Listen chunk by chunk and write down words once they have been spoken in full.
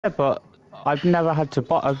but I've never had to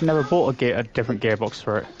buy. I've never bought a different gearbox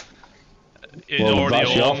for it. It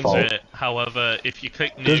already owns it. However, if you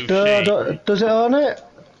click new sheet, does it own it?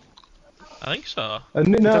 I think so.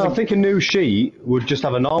 No, I think a new sheet would just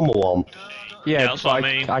have a normal one. Yeah, that's what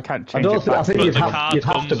I mean. I can't change it. I think you'd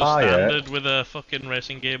have to buy standard with a fucking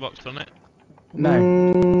racing gearbox, doesn't it?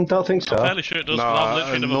 No, don't think so. I'm fairly sure it does. No, I've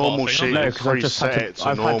literally a normal sheet. No, because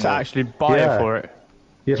I've had to actually buy it for it.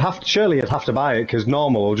 Surely you'd have to buy it because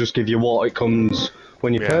normal will just give you what it comes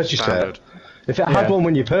when you purchase standard. it. If it had one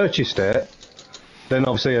when you purchased it, then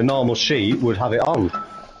obviously a normal sheet would have it on.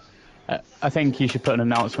 I think you should put an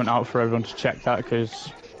announcement out for everyone to check that because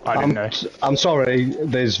I don't know. I'm sorry.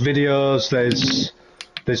 There's videos. There's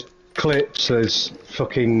clips. There's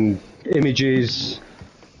fucking images.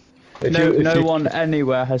 No one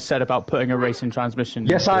anywhere has said about putting a racing transmission.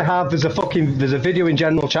 Yes, I have. There's a video in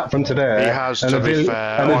general chat from today. He has, to be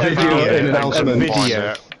fair. And a video in announcement.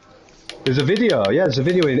 There's a video. Yeah, there's a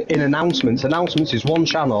video in announcements. Announcements is one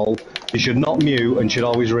channel. You should not mute and should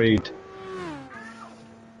always read.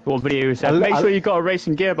 What video said? Make sure you've got a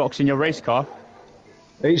racing gearbox in your race car.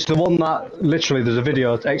 It's the one that literally there's a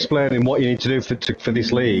video explaining what you need to do for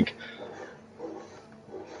this league.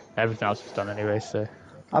 Everything else is done anyway, so.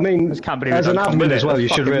 I mean, as an admin as well, you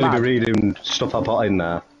should really be reading stuff I put in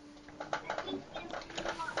there.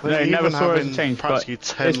 Well, no, never saw it change, but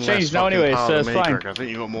it's changed now anyway, so it's fine. I think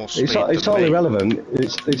you got more speed it's totally relevant.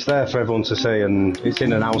 It's there for everyone to see, and it's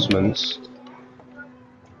in announcements.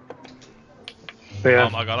 Yeah.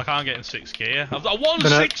 Oh my god, I can't get in 6th gear. I've got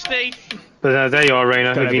 160! But there you are,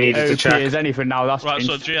 Rainer, if you needed to check. As anything now, that's right,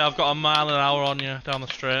 changed. so G, I've got a mile an hour on you, down the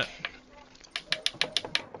straight.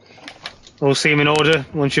 All seem in order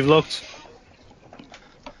once you've looked.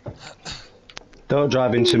 Don't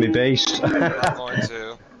drive into me beast. I'm not going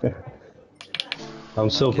to.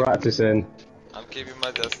 I'm still practicing. I'm keeping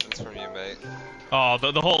my distance from you, mate. Oh,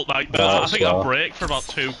 the whole, like, I think I braked for about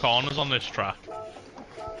 2 corners on this track.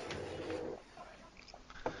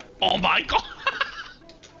 Oh my god!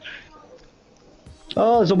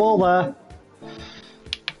 Oh, there's a wall there.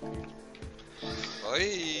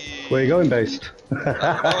 Oi. Where are you going, Beast?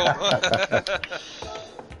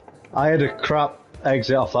 I had a crap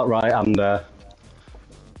exit off that right-hander.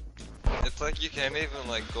 It's like you can't even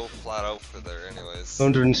like go flat out for there anyways.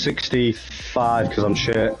 165 because I'm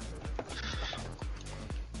shit.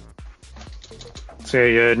 So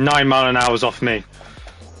you're 9 mile an hour off me.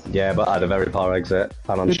 Yeah, but I had a very poor exit,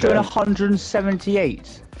 and I'm You're straight. doing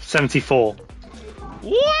 178. 74.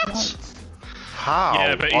 What? How?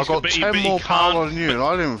 Yeah, but I got 10 more power than you, and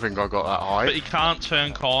I didn't think I got that high. But you can't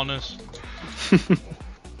turn corners.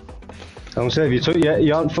 I'm saying,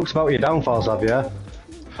 you haven't fucked about your downfalls, have you?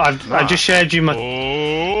 I just shared you my.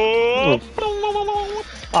 Oh.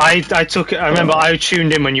 I took it. I remember I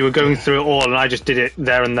tuned in when you were going through it all, and I just did it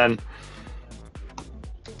there and then.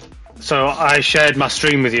 So I shared my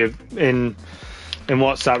stream with you in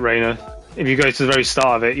WhatsApp, Rainer. If you go to the very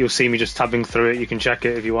start of it, you'll see me just tabbing through it. You can check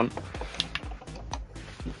it if you want.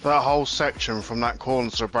 That whole section from that corner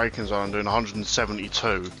to the braking zone, I'm doing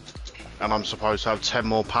 172, and I'm supposed to have 10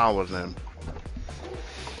 more power than him.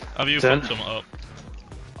 Have you put some up?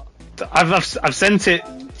 I've sent it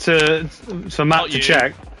for Matt to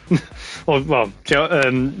check. Or well,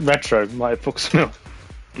 Retro might have put some up.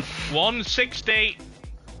 160.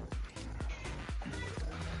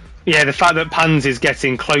 Yeah, the fact that Pans is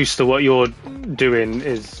getting close to what you're doing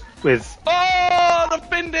is with. Oh, I've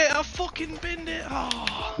binned it! I fucking binned it!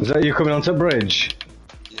 Oh. Is that you coming onto the bridge?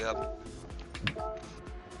 Yep.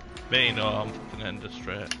 Me, no, I'm fucking end it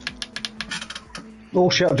straight.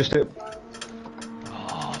 Oh shit, I've just hit.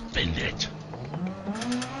 Oh, binned it.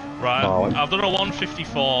 Right, Oh, I've done a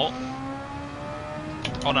 154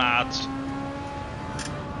 on ads.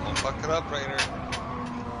 Don't fuck it up, Rainer.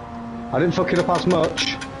 I didn't fuck it up as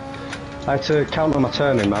much. I had to count on my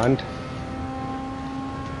turning, mind.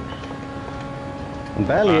 I'm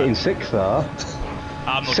barely hitting 6 though.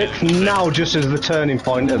 I'm not 6 now, just as the turning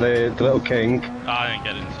point of the Little King. I ain't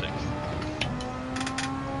getting 6.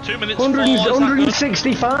 2 minutes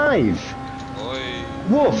 165! Oi.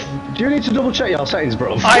 Woof! Do you need to double check your settings,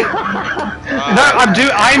 bro? No, I'm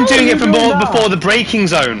doing it before the braking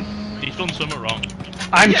zone. He's done something wrong.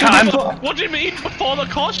 What do you mean before the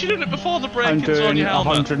course? You're doing it before the braking I'm doing zone, your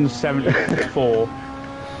helmet. 174.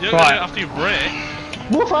 You're doing it after you brake.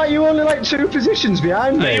 Woof, are you only like 2 positions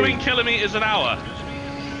behind me? Are you in kilometres an hour?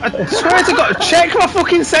 I swear to God, check my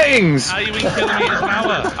fucking settings! Are you in kilometres an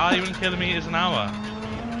hour? Are you in kilometres an hour?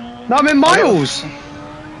 No, I'm in miles!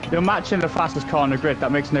 You're matching the fastest car on the grid,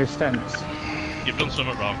 that makes no sense. You've done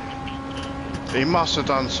something wrong. He must have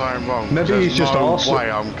done something wrong. Maybe There's he's just no awesome. way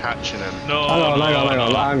I'm catching him. No,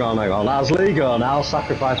 Hang on. As legal, and I'll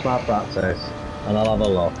sacrifice my practice, and I'll have a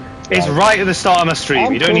look. It's right at the start of my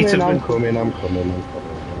stream. You don't need to. I'm coming.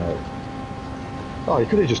 Right. Oh, you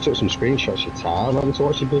could have just took some screenshots your time. I'm to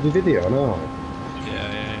watch your bloody video, no?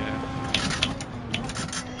 Yeah.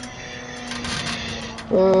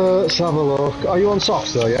 Let's have a look. Are you on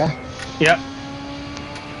softs though, yeah? Yep.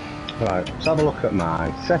 Right, let's have a look at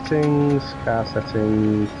mine. Settings, car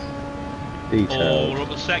settings, details. Oh, we're up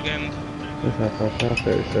a second.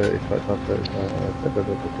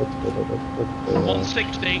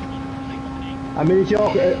 160. I mean, if you're,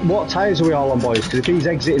 what tyres are we all on, boys? Because if he's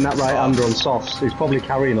exiting that right-hander on softs, he's probably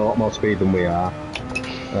carrying a lot more speed than we are.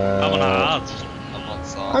 I'm on hards. I'm on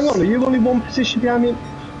sauce. Hang on, are you only one position behind me?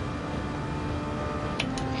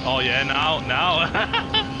 Oh yeah, now.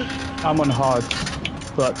 I'm on hard,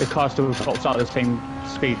 but the car still pops out the same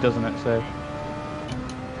speed, doesn't it? So.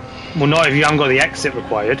 Well, not if you haven't got the exit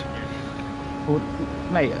required. Well,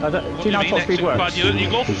 mate, do you know how top speed works? You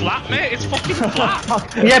go flat, mate. It's fucking flat.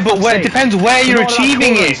 Yeah, but it depends where you're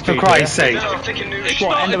achieving it, for Christ's sake. It's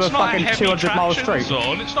What, not, end of it's a not fucking heavy 200 mile traction straight?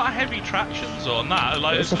 zone. It's not a heavy traction zone. That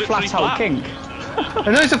like It's a literally flat-out kink.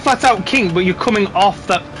 I know it's a flat-out kink, but you're coming off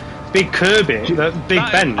that big curbing, that big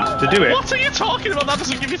bend to do it. What are you talking about? That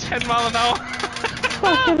doesn't give you 10 mile an hour.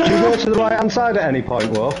 Do you go to the right-hand side at any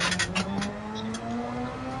point, Wolf?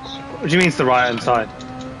 What do you mean it's the right-hand side?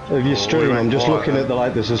 Of your stream, I'm just looking at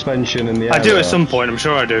the suspension and the I do aero. at some point, I'm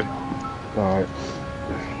sure I do. Alright.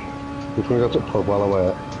 We're going to go to the pub while I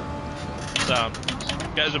wait. Down.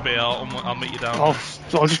 Get us a beer, I'll meet you down.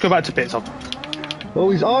 I'll just go back to pits.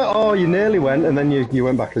 Oh, you nearly went and then you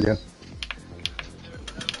went back again.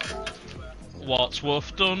 What's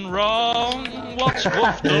Wolf done wrong? What's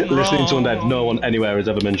Wolf done wrong? Listening to Undead, no one anywhere has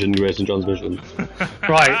ever mentioned Grayson transmission.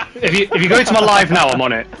 Right, if you go to my live now, I'm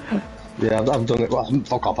on it. Yeah, I've done it. Well,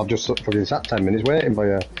 fuck off, I've just fucking sat 10 minutes waiting for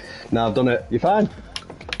you. No, I've done it. You're fine.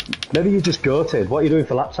 Maybe you just goated. What are you doing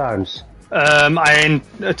for lap times? In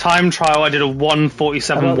a time trial I did a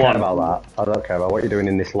 1:47.1. I don't care about that. I don't care about what you're doing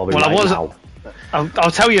in this lobby now.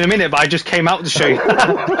 I'll tell you in a minute, but I just came out to show you.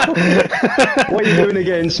 What are you doing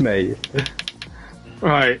against me?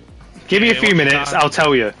 Right. Give me a few minutes, I'll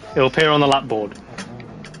tell you. It'll appear on the lap board.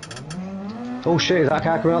 Oh shit, is that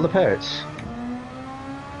car coming out of the pits?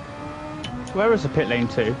 Where is the pit lane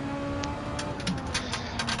to?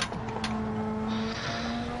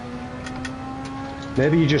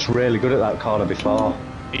 Maybe you're just really good at that corner before.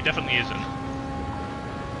 He definitely isn't.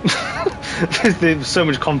 There's so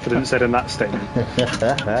much confidence said in that statement.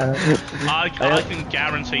 I can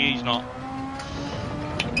guarantee he's not.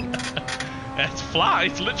 It's flat,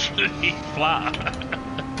 it's literally flat.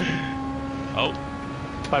 Oh.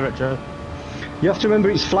 By Retro. You have to remember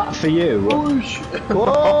it's flat for you.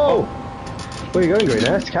 Whoa! Where are you going,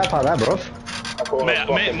 Greenhead? Can't park that, bruv.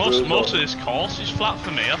 Mate, most of this course is flat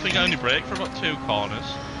for me. I think I only brake for about 2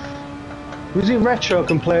 corners. Was it Retro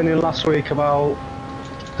complaining last week about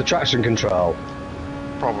the traction control?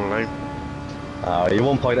 Probably. Oh, you're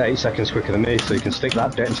 1.8 seconds quicker than me, so you can stick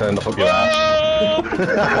that getting turned up your ass.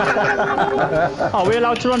 Are we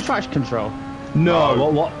allowed to run traction control? No,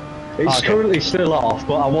 what? It's currently still off,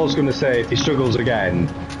 but I was going to say if he struggles again,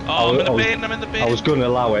 I'm in the bin. I was going to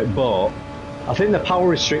allow it, but I think the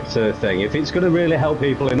power restrictor thing, if it's going to really help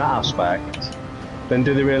people in that aspect, then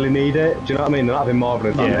do they really need it? Do you know what I mean? They're having more of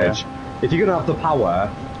an advantage. Yeah. If you're going to have the power,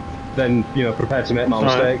 then, you know, prepare to make more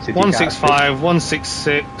mistakes. If 165,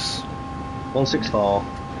 166. 164.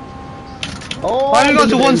 Oh, I only got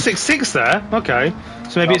to 166 there. Okay,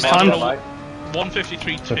 so maybe it's time.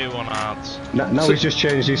 153.2 on ads. Now he's just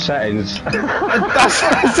changed his settings. That's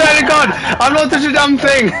God. I'm not touching a damn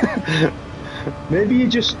thing. Maybe you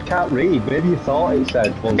just can't read. Maybe you thought it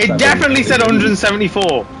said 170. It definitely said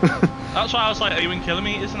 174. That's why I was like, are you in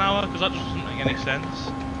kilometres an hour? Because that just doesn't make any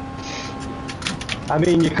sense. I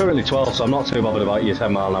mean, you're currently 12, so I'm not too bothered about your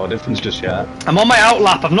 10 mile an hour difference just yet. I'm on my out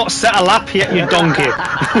lap. I've not set a lap yet, you donkey.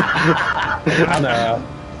 I know.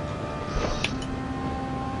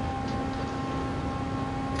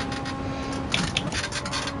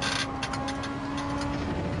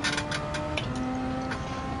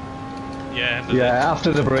 Yeah,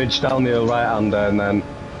 after the bridge, down the right hander, and then.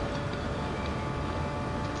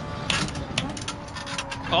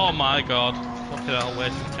 Oh my god. Fucking hell,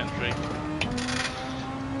 where's the country?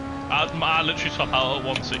 I literally top out at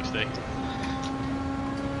 160.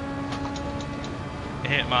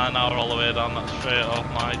 Hit mine now all the way down that straight. Oh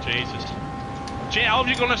my Jesus. Gee, how have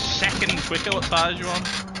you gone a second quicker? What side are you on?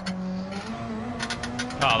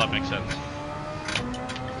 Oh, that makes sense.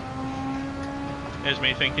 Here's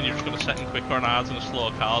me thinking you've just got a second quicker on hards and a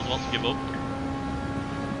slower car as well to give up.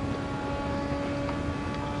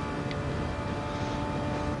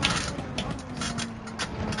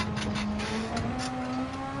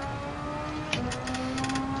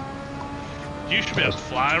 You should be able to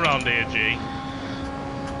fly around here, G.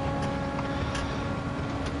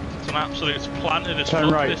 It's an absolute, it's planted as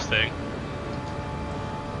fuck, right. this thing.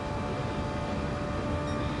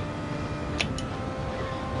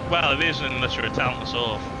 Well, it isn't unless you're a talentless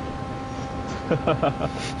off.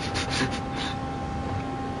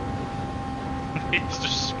 It's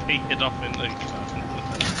just speeded off in the...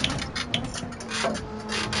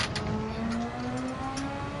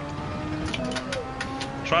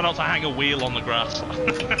 Try not to hang a wheel on the grass.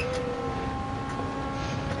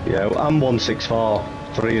 Yeah, I'm 164.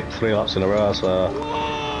 Three laps in a row, so...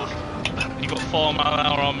 You got 4 mile an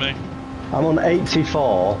hour on me. I'm on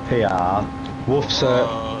 84 PR. Wolf's at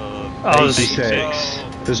 86.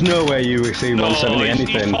 There's no way you will see 170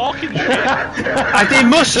 anything. It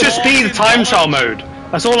must just be the time trial mode.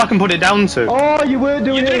 That's all I can put it down to. Oh, you weren't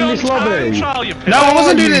doing it in this lobby? Trial, No, I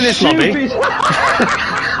wasn't doing it in this lobby.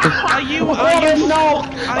 Are you fucking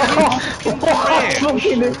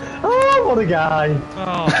oh, what a guy.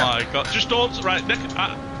 Oh my god. Just don't, right, Nick,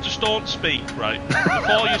 just don't speak, right?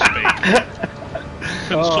 Before you speak,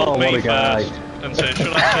 consult me first and say,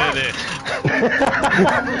 should I say this?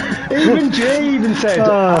 Even Jay even said,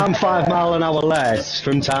 I'm 5 mile an hour less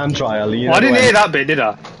from time trial. You know, I didn't hear that bit, did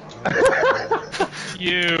I?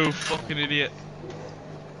 You fucking idiot.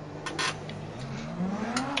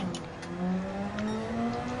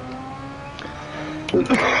 Is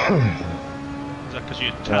that because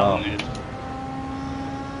you're talented?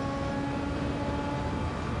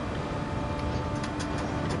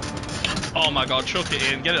 Oh my god, chuck it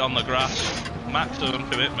in, get it on the grass. Maximum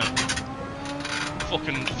commitment.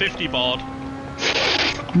 Fucking 50 board.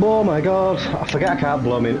 Oh my god, I forget I can't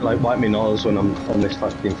blow me, like wipe my nose when I'm on this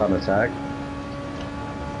fucking fan attack.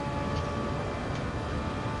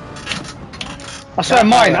 I swear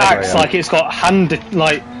mine acts like it's got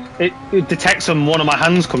like it detects when one of my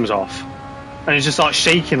hands comes off, and it just starts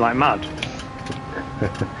shaking like mad.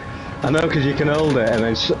 I know, because you can hold it and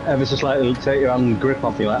then ever so slightly take your hand and grip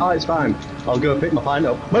off. You're like, oh, it's fine. I'll go pick my pint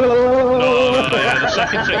up. No, yeah, the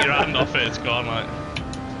second you take your hand off it, it's gone. Like.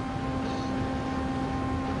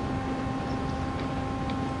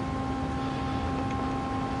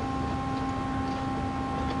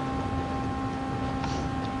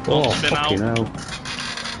 Oh, fucking hell.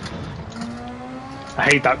 I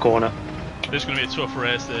hate that corner. This is going to be a tough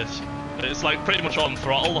race, this. It's like pretty much on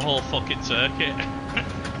throttle the whole fucking circuit.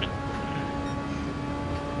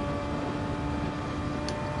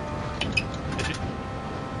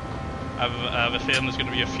 I have a feeling there's going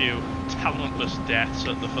to be a few talentless deaths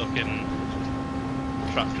at the fucking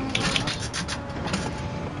traction course.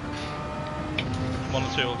 1 or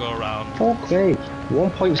 2 will go around. Okay,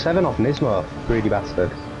 1.7 off Nismo, greedy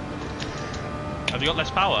bastard. Have you got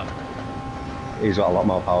less power? He's got a lot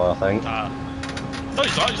more power, I think. No,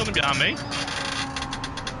 he's not. He's only behind me.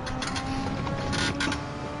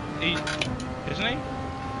 Isn't he?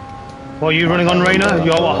 What are you running on, Rainer?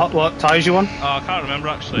 What tyres you on? Oh, I can't remember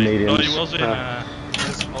actually. Mediums. No, he was in.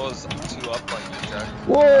 This was 2 up on you, Jack.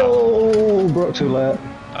 Whoa! Broke too late.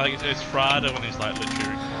 I think it's Friday when he's like literally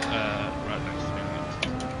right next to me.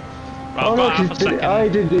 Right, Oh no, because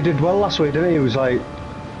he did well last week, didn't he? He was like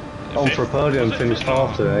on for a podium, finished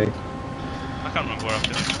 4th today. I can't remember where I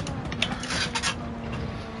finished.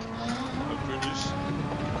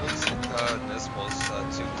 Looks like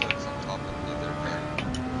Nismo's 2 clicks on top of either car.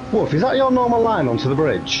 Wolf, is that your normal line onto the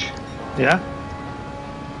bridge? Yeah.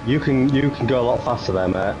 You can go a lot faster there,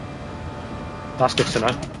 mate. That's good to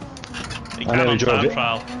know. He I can nearly on drove time it.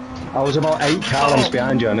 trial. I was about 8 car lengths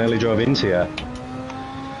behind you. I nearly drove into you.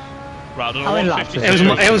 Right, I don't know, How many laps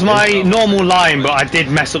 152. It was my normal line, but I did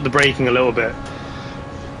mess up the braking a little bit.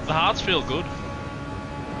 The hards feel good.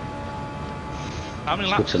 How many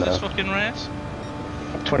laps is this fucking race?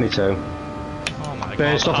 22. Oh my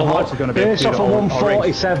Based god. off of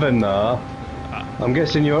 147 though. I'm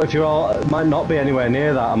guessing if you're all, it might not be anywhere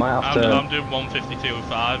near that. I might have to. I'm doing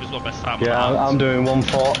 152.5 is my best time. Yeah, on I'm doing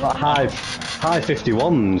 140, high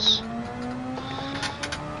 51s.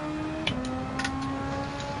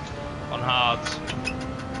 on hards.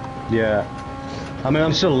 Yeah. I mean,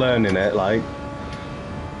 I'm still learning it. Like,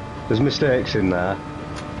 there's mistakes in there.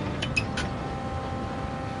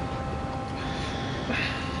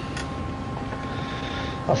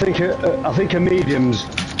 I think a medium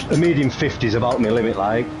 50 is about my limit.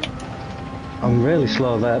 Like, I'm really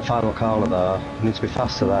slow there at final corner though. I need to be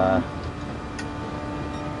faster there.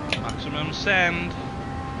 Maximum Maximum send.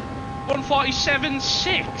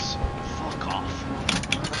 147.6. Fuck off.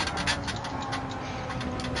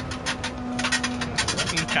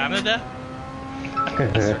 In Canada.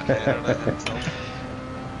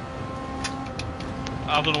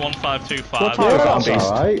 I've done a 1525. What time was that,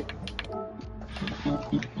 Beast? Alright.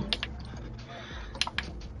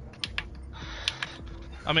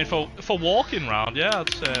 I mean, for walking round, yeah,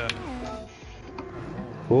 I'd say.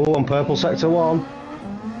 Oh, on purple sector 1.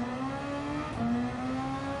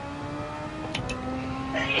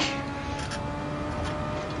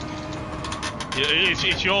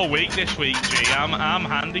 It's your week this week, G. I'm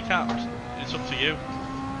handicapped. It's up to you.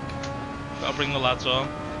 Gotta bring the lads on.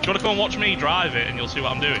 Do you want to come and watch me drive it, and you'll see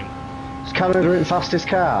what I'm doing? Is Canada in fastest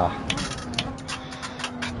car?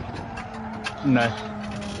 No.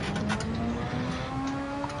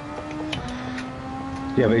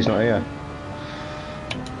 Yeah, but he's not here.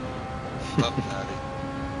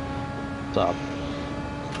 What's up?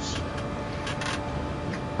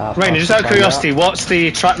 Rainer, just out of curiosity, what's the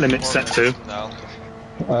track limit set to? No.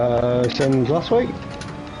 Since last week.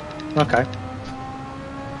 Okay.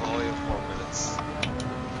 Only 4 minutes.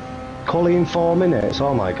 Quali in 4 minutes,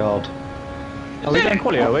 oh my god. Are we getting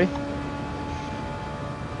quali, are we?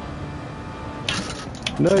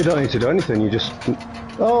 No, you don't need to do anything, you just...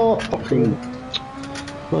 Oh, fucking...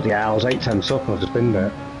 Bloody hell, I was 8 temps up and I just binned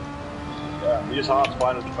it. Yeah, you just hard to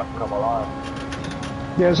find it to come alive.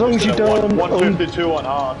 Yeah, as long as you don't... 152 on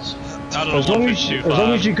hearts. As long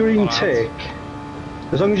as your green tick...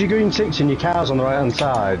 As long as your green tick's in your car's on the right hand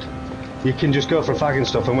side, you can just go for a fag and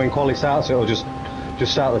stuff, and when quali starts it'll just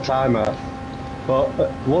start the timer. But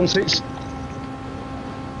once it's...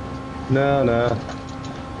 No.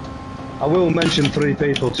 I will mention 3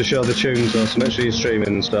 people to show the tunes though, so make sure you're streaming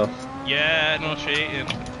and stuff. Yeah, no cheating.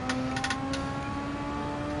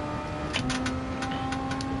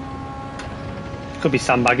 Could be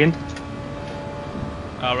sandbagging.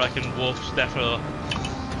 I reckon Wolf's definitely.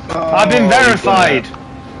 I've been verified!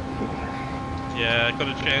 Yeah,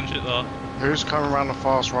 gotta change it though. Who's coming around the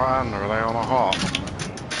fast right hander? Are they on a hot?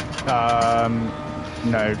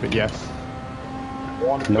 No, but yes.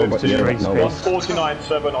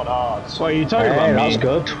 149.7 on hearts. What are you talking about? Hey, that's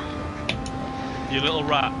good. You little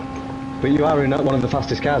rat. But you are in one of the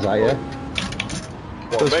fastest cars, are you?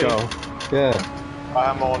 Let's go. Yeah.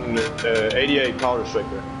 I'm on 88 power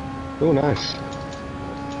restrictor. Oh, nice.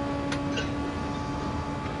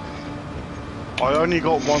 I only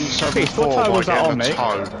got 174 What tyre was by that getting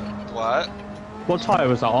on, a mate? What? What tyre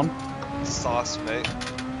was that on? Sauce, mate.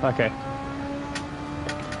 Okay.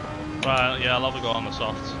 Right, yeah, I'll have a go on the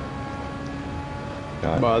softs.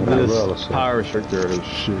 Right, But we're this roller, so. power restrictor is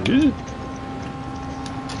shit.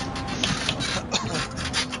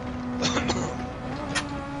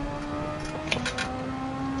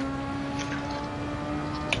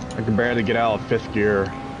 I can barely get out of 5th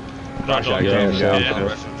gear. Actually, I can't get out Yeah, of the 5th.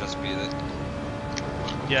 rest of them just beat it.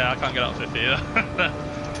 Yeah, I can't get out 50 either.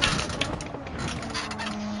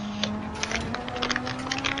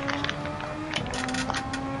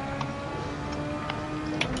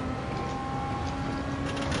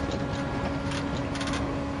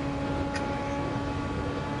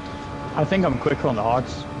 I think I'm quicker on the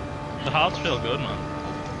hards. The hards feel good, man.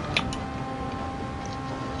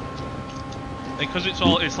 Because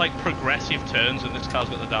it's like progressive turns, and this car's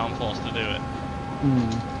got the downforce to do it.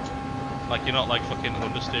 Like you're not like fucking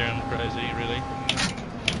understeering crazy, really.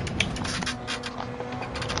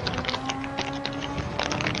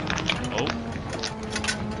 Oh.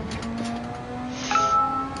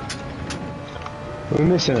 Are we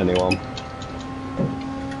missing anyone?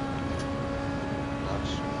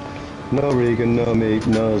 No Regan, no Meek,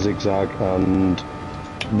 no Zigzag, and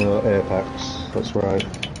no Apex. That's right.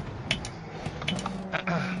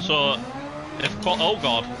 So, oh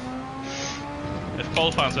god. If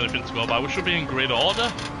qualifying's anything to go by, we should be in grid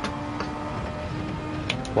order.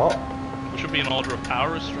 What? We should be in order of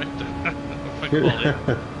power restrictor. For quality.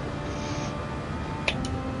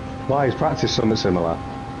 Why, is practice something similar?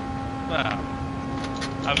 Well,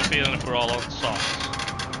 I have a feeling if we're all on softs.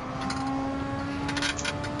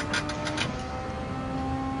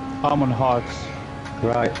 I'm on hards.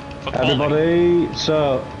 Right. For quality. Everybody,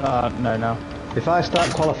 so, No. if I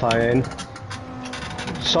start qualifying,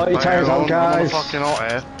 sort your Wait, tyres hang out, on, guys. I'm fucking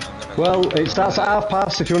hot here. Well, it starts at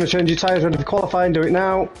 1/2 If you want to change your tyres ready for qualifying, do it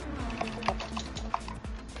now.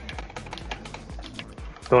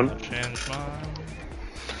 Done. Change mine.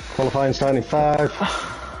 Qualifying starting in 5,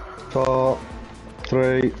 4,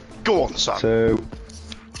 3, Go on, son. 2,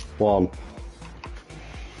 1.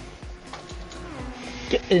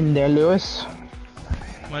 Get in there, Lewis.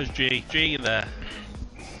 Where's G? G, you there?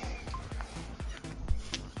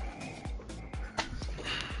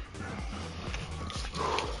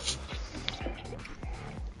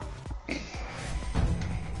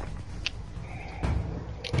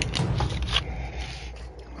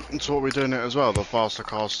 to what we're doing it as well, the faster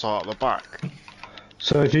cars start at the back.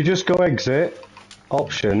 So if you just go exit,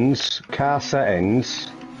 options, car settings,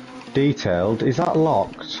 detailed, is that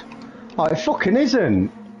locked? Oh, it fucking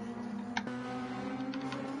isn't!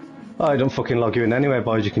 Oh, I don't fucking log you in anyway,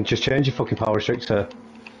 boys. You can just change your fucking power restrictor.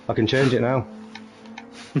 I can change it now.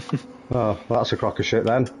 Oh, well, that's a crock of shit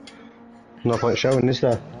then. No point showing, is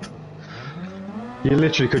there? You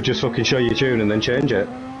literally could just fucking show your tune and then change it.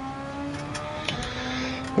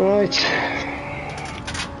 Right.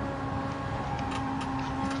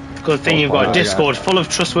 Good thing you've got a Discord full of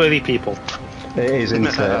trustworthy people. It is, isn't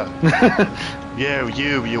it? Yeah,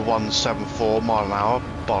 you 174 mile an hour,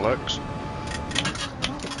 bollocks.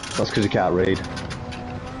 That's because you can't read.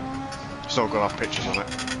 It's not got enough pictures on it.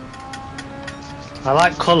 I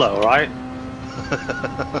like colour, alright?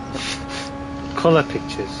 Colour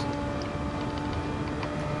pictures.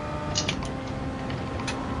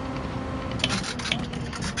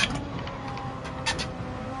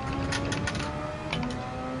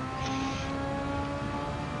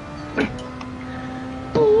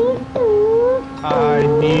 I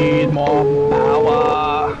need more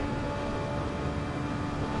power.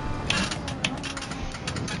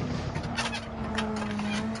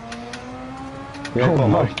 Yeah, Oh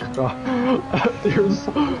my god.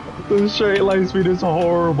 The straight line speed is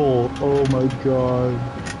horrible. Oh my god.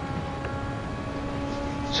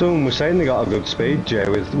 Someone was saying they got a good speed, Jay,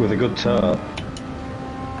 with a good turret.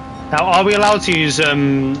 Now, are we allowed to use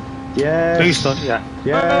Yes. boost on? Yeah.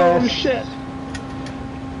 Yes. Oh shit.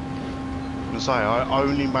 I say, I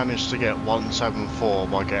only managed to get 174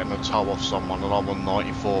 by getting a tow off someone, and I'm on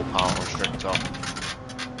 94 power restrictor.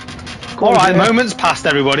 Alright, moment's passed,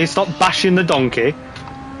 everybody. Stop bashing the donkey.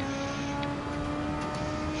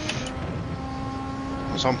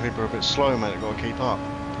 And some people are a bit slow, mate. They've got to keep up,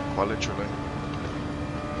 quite literally.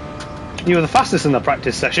 You were the fastest in the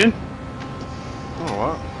practice session. All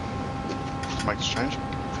right. Let's make this change.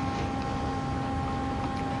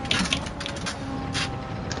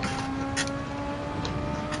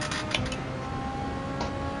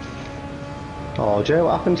 Oh, Jay,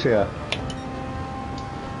 what happened to you?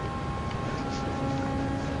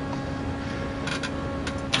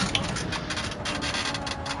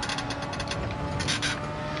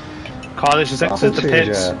 Carlos just exited the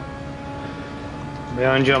pits.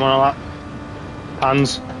 Behind you, I'm on a lap.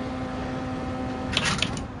 Hands.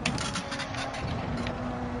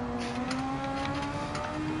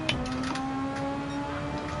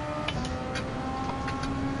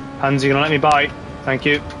 Hands, you gonna let me bite? Thank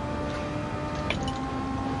you.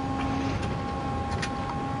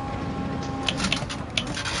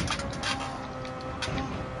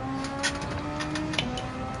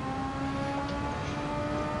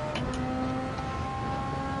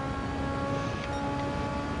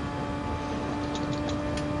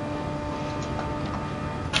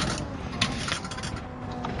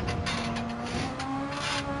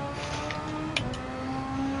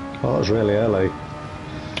 Oh, that was really early.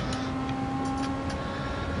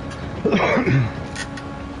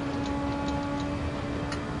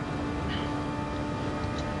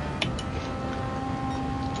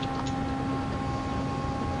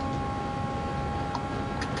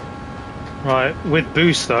 Right, with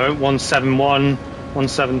boost though, 171,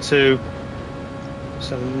 172,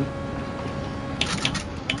 7.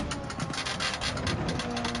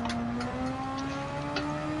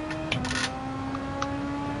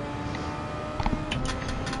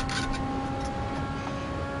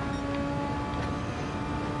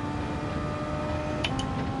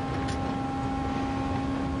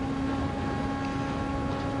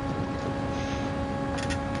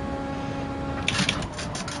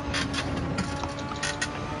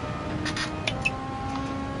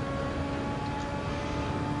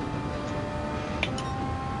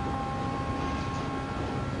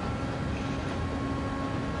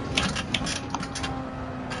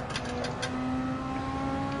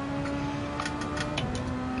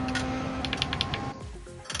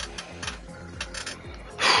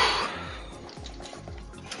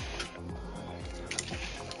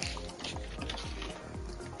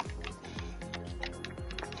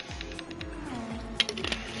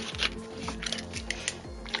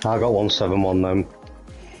 I got 171 then.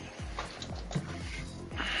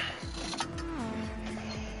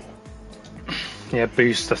 Yeah,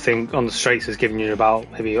 boost I think on the straights is giving you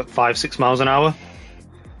about maybe 5-6 miles an hour.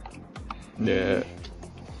 Yeah.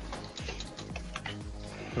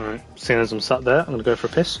 Alright, seeing as I'm sat there, I'm gonna go for a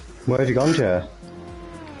piss. Where have you gone, Jay?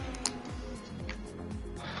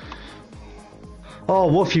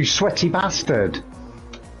 Oh, Woof, you sweaty bastard!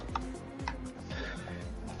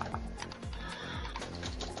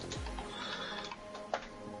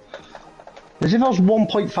 As if I was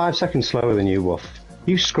 1.5 seconds slower than you, Woof.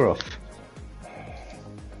 You scruff.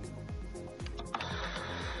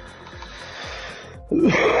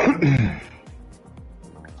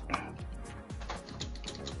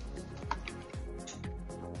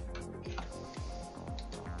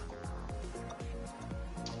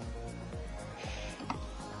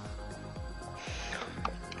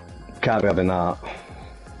 Can't be having that.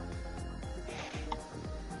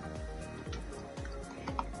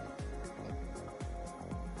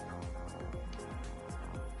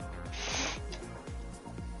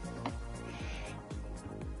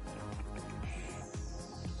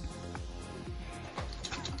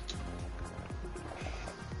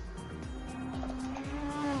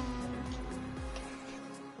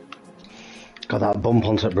 God, that bump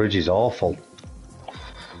onto the bridge is awful.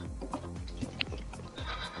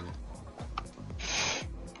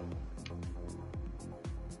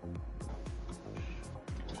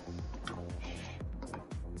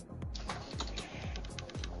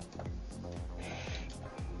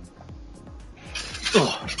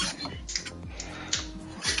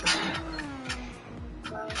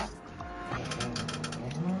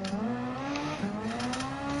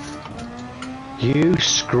 You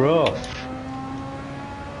scruff.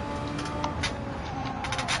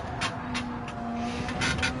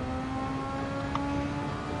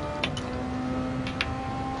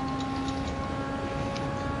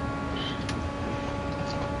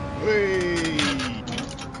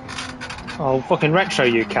 Oh, fucking retro,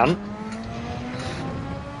 you can.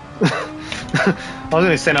 I was going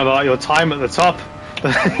to say about your time at the top,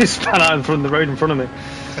 but you span out in front of the road in front of me.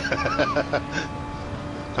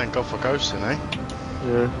 Thank God for ghosting, eh?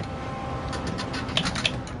 Yeah.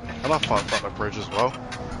 And I fucked up the bridge as well.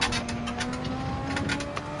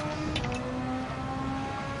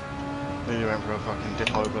 Then you went for a fucking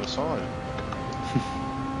dip over the side.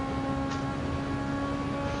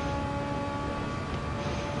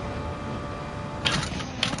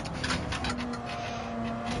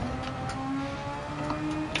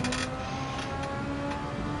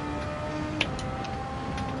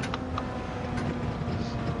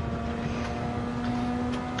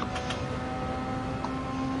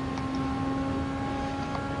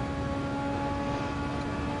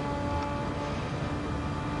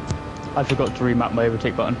 I forgot to remap my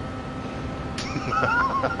overtake button.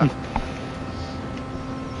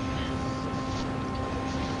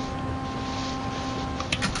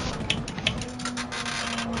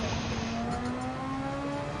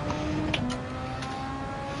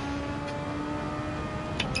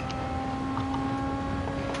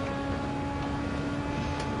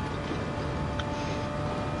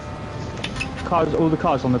 All the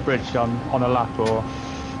cars on the bridge on a lap, or?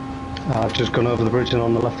 I've just gone over the bridge and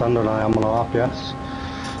on the left hand, and I am on a lap, yes.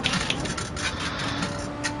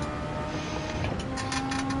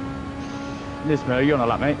 Lismo, are you on a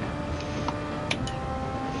lap, mate?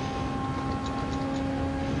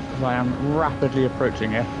 Because I am rapidly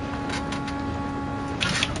approaching you.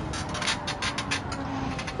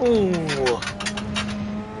 Ooh.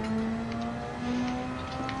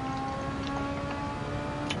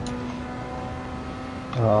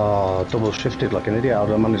 Oh, double shifted like an idiot. How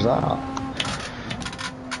do I manage that?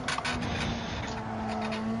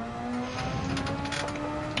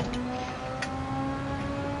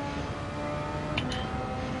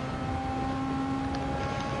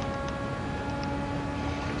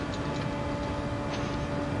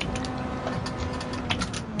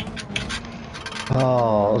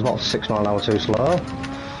 Oh, I was about 6 miles an hour too slow.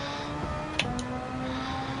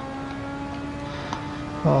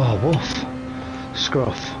 Oh, woof.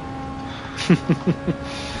 Scruff.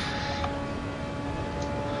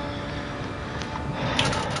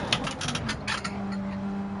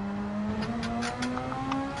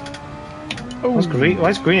 Why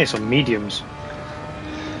is Greenish on mediums? Just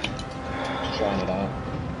trying it out.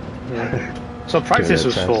 Yeah. So practice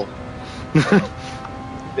was for.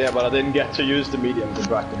 Yeah, but I didn't get to use the mediums in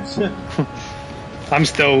practice. I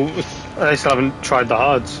still haven't tried the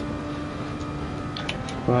hards.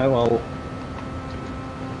 Right, well,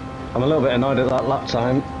 I'm a little bit annoyed at that lap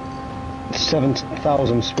time.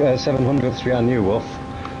 7,700th behind you, Wolf.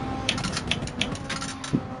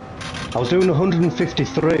 I was doing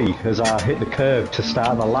 153 as I hit the curve to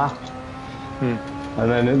start the lap. And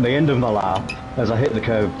then at the end of my lap, as I hit the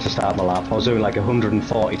curve to start my lap, I was doing like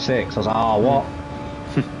 146. I was like, oh, what?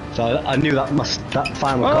 So I knew that that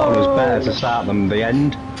final corner was better to start than the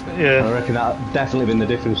end. Yeah. I reckon that definitely been the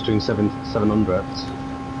difference between 700ths.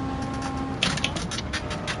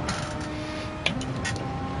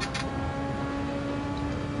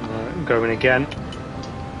 Right, going again.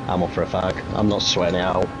 I'm up for a fag. I'm not sweating it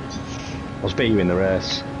out. was beating you in the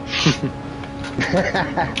race.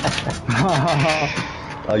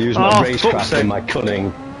 I'll use my racecraft and my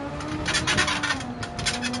cunning.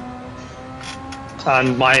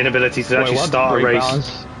 And my inability to actually start a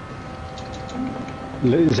race.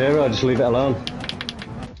 Zero, just leave it alone.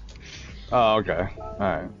 Oh, okay.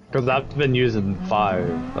 Alright. Because I've been using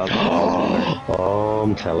 5. That's what I was wondering. Oh,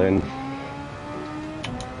 I'm telling.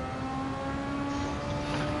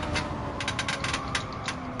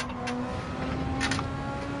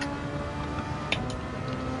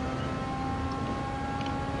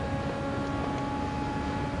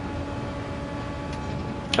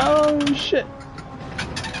 Oh, shit.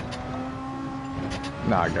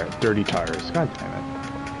 Nah, I got dirty tires. God damn it.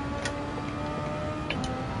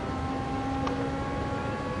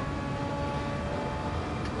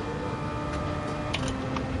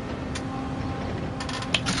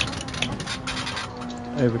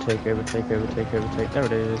 Overtake, overtake, overtake, overtake. There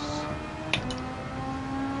it is.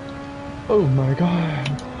 Oh my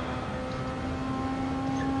god.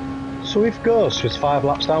 So if Ghost was 5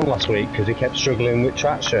 laps down last week because he kept struggling with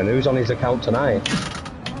traction, who's on his account tonight?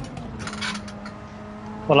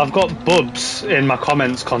 Well, I've got Bubs in my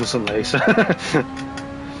comments constantly, so...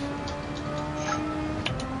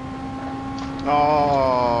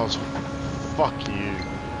 Oh, fuck you.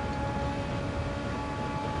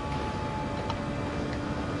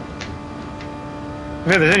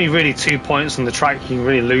 Yeah, there's only really 2 points on the track. You can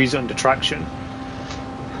really lose it under traction.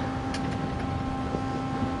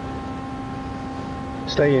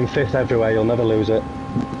 Stay in 5th everywhere, you'll never lose it.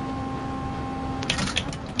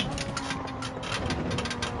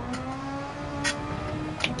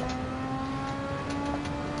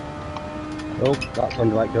 Oh, that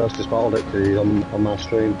sounded like Ghost just bottled it because he's on my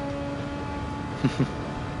stream.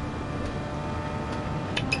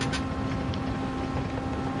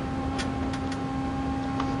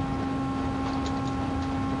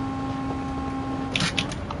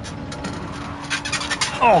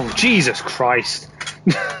 Oh, Jesus Christ.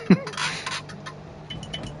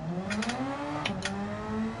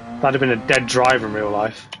 That'd have been a dead drive in real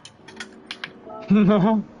life.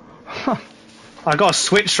 I got a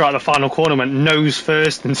switch right at the final corner, went nose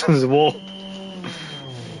first into the wall.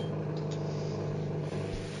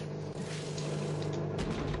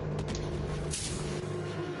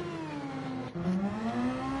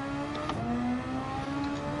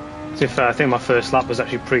 To be fair, I think my first lap was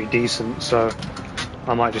actually pretty decent, so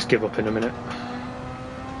I might just give up in a minute.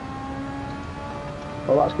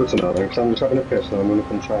 Well, that's good to know then, because I'm just having a piss and I'm going to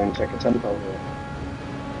come try and take a temp out here.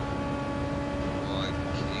 Well, I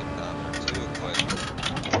came down for 2 quick.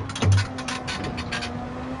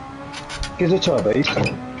 Gives a toe beast. I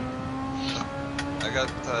got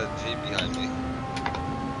G behind me.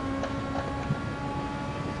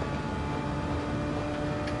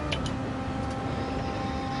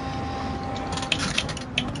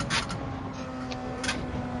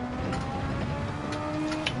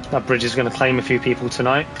 That bridge is going to claim a few people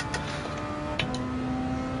tonight.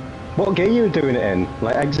 What gear are you doing it in?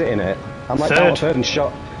 Like exiting it? I'm like down third and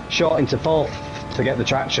shot into 4th to get the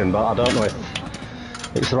traction, but I don't know if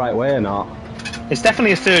it's the right way or not. It's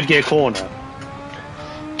definitely a 3rd gear corner.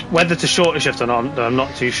 Whether to shorter shift or not, I'm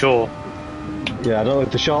not too sure. Yeah, I don't know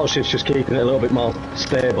if the short shift's just keeping it a little bit more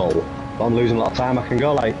stable, but I'm losing a lot of time. I can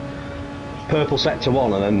go like purple sector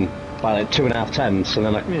 1 and then by like 2.5 tenths, and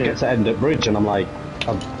then I get to end at bridge and I'm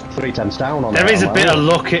 3 tenths down on it. There is a bit of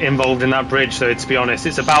luck involved in that bridge, though. To be honest,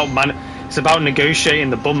 it's about negotiating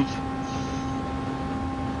the bump.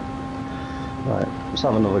 Right, let's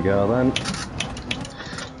have another go then.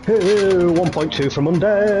 1.2 from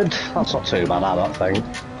Undead. That's not too bad, I don't think.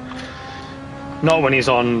 Not when he's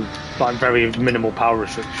on like very minimal power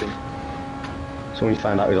restriction. So when you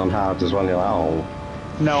find out he's on hard as well, you're like, oh.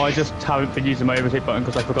 No, I just haven't been using my overtake button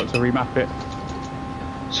because I forgot to remap it.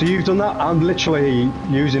 So you've done that? I'm literally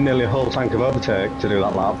using nearly a whole tank of overtake to do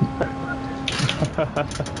that lap.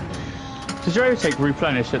 Does your overtake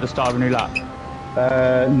replenish at the start of a new lap?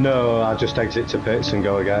 No, I just exit to pits and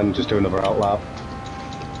go again, just do another out lap.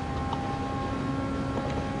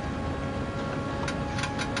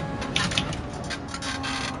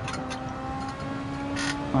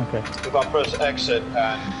 Okay. If I press exit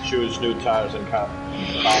and choose new tires and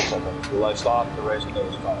cancel them, will I start the race with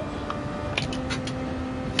those tires?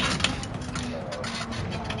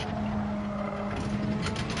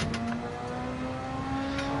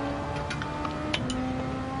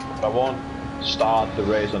 I won't start the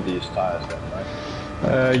race on these tires then,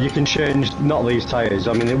 right? You can change, not these tyres,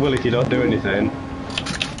 I mean it will if you don't do anything.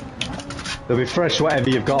 There'll be fresh whatever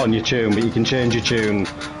you've got on your tune, but you can change your tune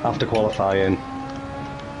after qualifying.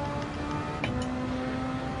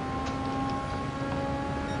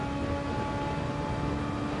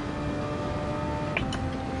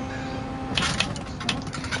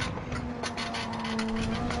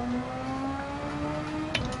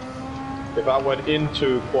 If I went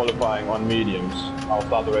into qualifying on mediums, I'll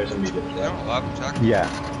start the race on mediums, You right? don't lap check? Yeah.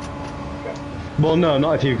 Okay. Well, no,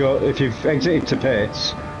 not if you've exited to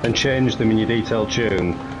pits and changed them in your detailed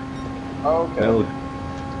tune. Okay. It'll...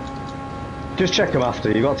 Just check them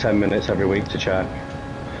after. You've got 10 minutes every week to check.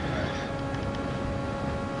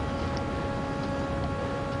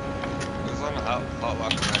 Who's on the hot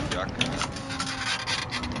lap in that jack?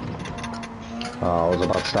 Oh, it was a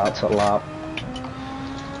bad start to the lap.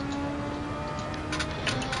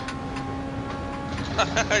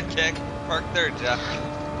 I can't park there, Jack.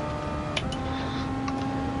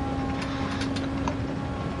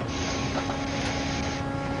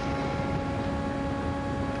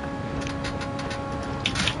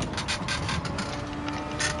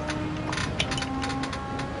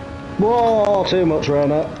 Whoa, too much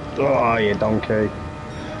runner. Oh, you donkey.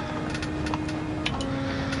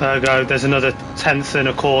 There we go. There's another 10th and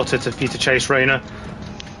a quarter for you to chase Rainer.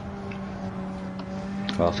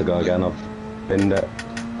 I'll have to go again. I've binned it.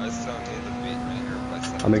 I still need to beat Rainer by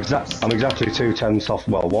 7. I'm exactly 2/10 off.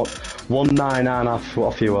 Well, what? 1.9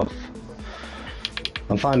 off you off.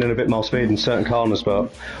 I'm finding a bit more speed in certain corners,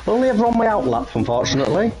 but only ever on my outlap,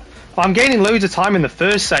 unfortunately. I'm gaining loads of time in the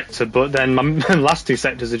first sector, but then my last two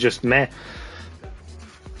sectors are just meh.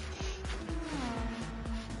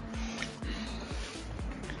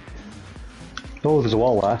 Oh, there's a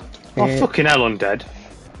wall there. Oh, fucking hell, I'm dead.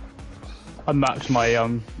 I matched my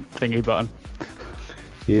thingy button.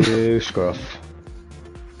 You scruff.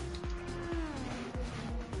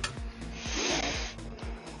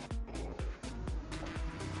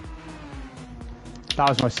 That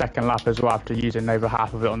was my second lap as well, after using over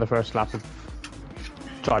half of it on the first lap of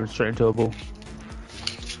driving straight into a ball.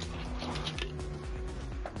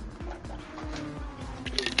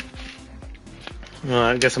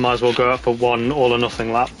 Alright, I guess I might as well go out for one all or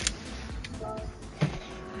nothing lap.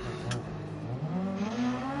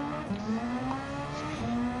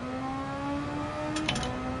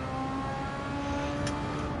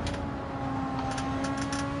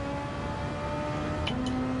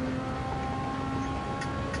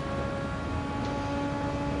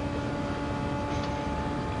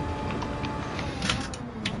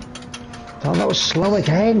 Oh, that was slow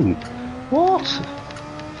again. What?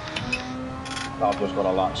 I've just got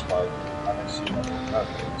a lap spike. I can see that.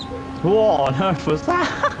 What on earth was that?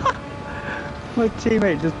 My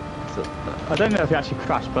teammate just... I don't know if he actually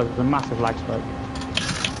crashed, but it was a massive lag spike.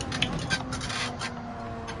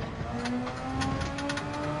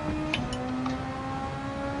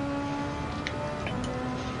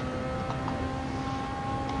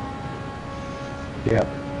 Yep.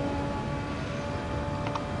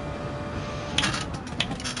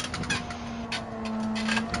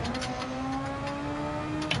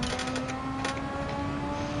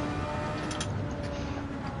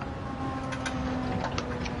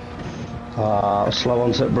 Slow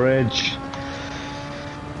onto the bridge.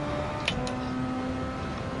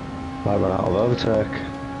 Might run out of overtake.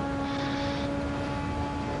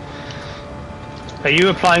 Are you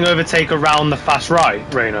applying overtake around the fast right,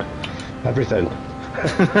 Rainer? Everything.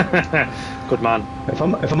 Good man. If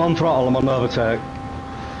I'm on throttle, I'm on overtake.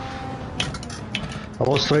 I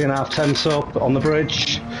was 3.5 tenths up on the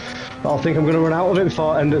bridge. But I think I'm going to run out of it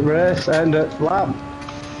before end at race, end at lap.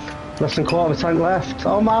 Less than quarter of a tank left.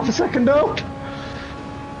 Oh, I'm half a second up.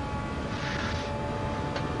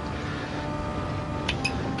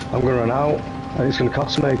 I'm going to run out, and it's going to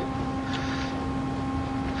cost me. I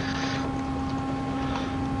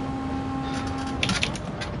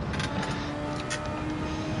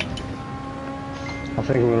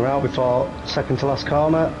think I'm going to run out before second to last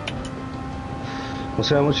corner. We'll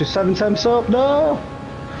see how much is 7 tenths up. No!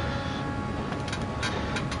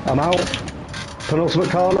 I'm out. Penultimate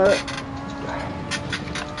corner.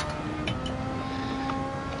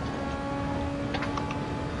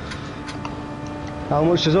 How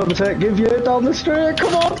much does overtake give you down the straight?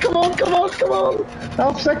 Come on, come on, come on, come on!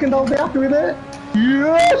 Half second, I'll be happy with it.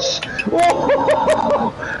 Yes!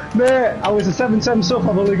 Oh! Mate, I was a 7 tenths up.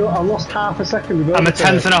 I lost half a second. I'm a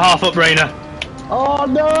 10.5 up, Rainer. Oh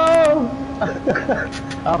no!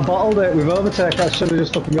 I bottled it with overtake. I should have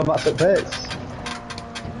just fucking gone back to pits.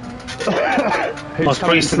 Who's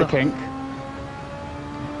coming to the kink?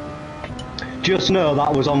 Just know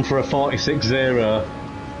that was on for a 46-0.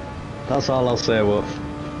 That's all I'll say, Wolf.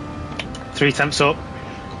 3 tenths up.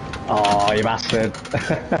 Oh, you bastard.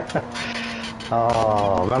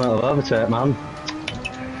 Oh, ran out of overtake, man.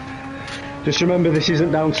 Just remember, this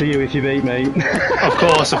isn't down to you if you beat me. Of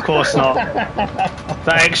course not.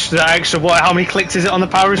 That extra, what, how many clicks is it on the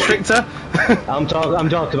power restrictor? I'm talking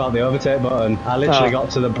about the overtake button. I literally got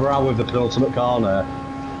to the brow of the penultimate corner,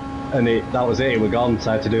 and that was it. We're gone.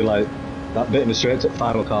 So I had to do like that bit of a straight to the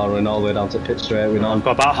final corner and all the way down to pit straight. We're on. I've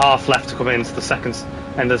got about half left to come into the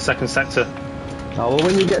end of the second sector. Oh, well,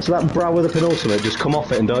 when you get to that brow of the penultimate, just come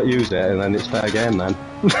off it and don't use it, and then it's fair game then.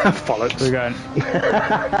 Bollocks. We're going.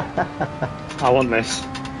 I want this.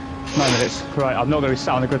 9 minutes. Right, I'm not going to be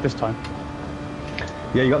sat on the grid this time.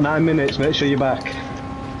 Yeah, you got 9 minutes. Make sure you're back.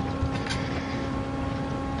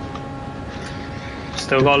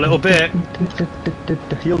 Still got a little bit.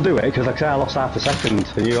 You'll do it because, like I say, I lost half a second,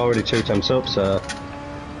 and you're already 2 temps up, so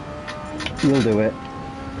you'll do it.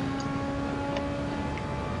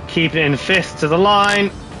 Keep it in 5th to the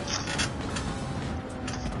line.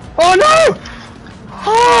 Oh no!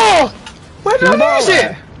 Oh! Where did I lose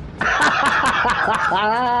it?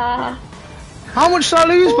 How much did I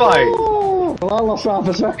lose by? Oh, well, I lost half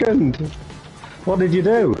a second. What did you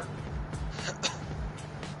do?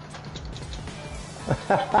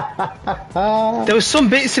 There was some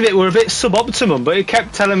bits of it were a bit suboptimum, but it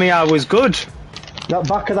kept telling me I was good. That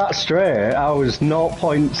back of that straight, I was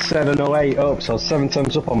 0.708 up, so I was 7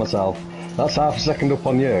 temps up on myself. That's half a second up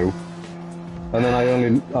on you. And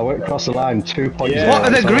then I went across the line 2.0. Yeah.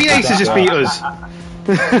 What? The Green Aces just beat us.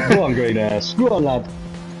 Go on, Green Ace. Go on, lad.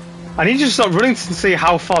 I need you to stop running to see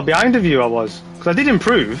how far behind of you I was. Because I did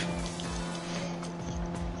improve.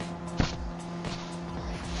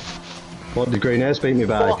 What did Green Ace beat me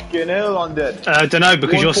by? Fucking hell, Undead. I don't know,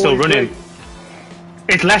 because you're still running.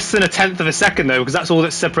 It's less than 1/10 of a second though, because that's all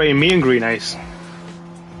that's separating me and Green Ace.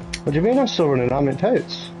 What do you mean I'm still running? I'm in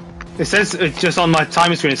hits. It says, just on my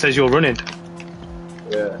time screen, it says you're running.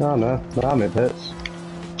 Yeah. Oh no, I'm in hits.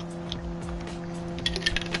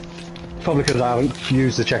 Probably because I haven't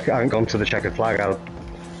used the checker, I haven't gone to the checkered flag, I've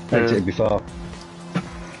exited before.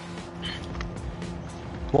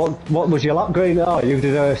 What was your lap, Green? Oh, you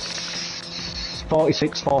did a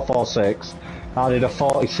 46.446. I did a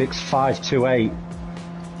 46.528.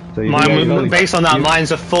 So mine, based on that,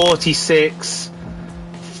 mine's a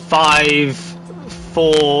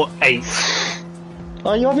 46.548.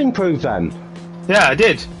 Oh, you have improved then? Yeah, I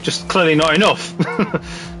did. Just clearly not enough.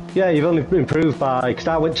 Yeah, you've only improved by, because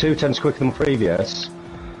I went 2 temps quicker than previous.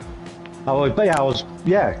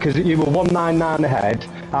 Because you were 199 ahead.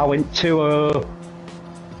 I went 20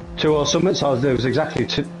 something, so there was exactly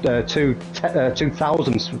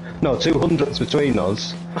 200s between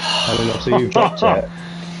us. And then obviously you dropped it.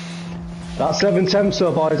 That's 7 temps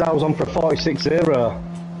though, boys. I was on for 46.0.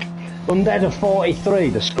 Undead of 43,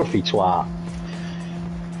 the scruffy twat.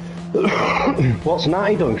 What's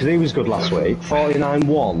Natty done? Because he was good last week.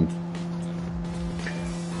 49.1.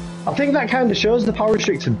 I think that kind of shows the power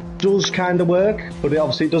restrictor does kind of work, but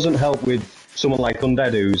obviously it doesn't help with someone like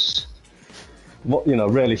Undead who's,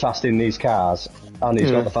 really fast in these cars, and he's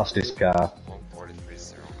got the fastest car.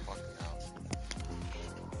 143.0. Fucking hell.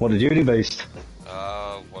 What did you do, Beast?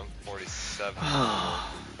 147.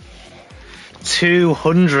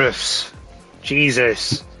 200ths.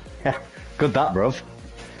 Jesus. Good that, bruv.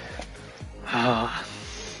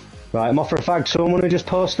 Right, I'm off for a fag. Someone who just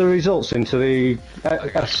post the results into the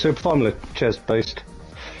Super Formula. Cheers, Beast.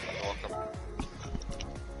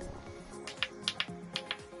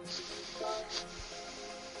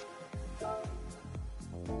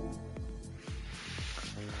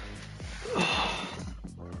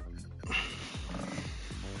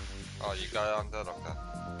 Oh, you got it on that, okay.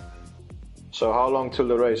 So how long till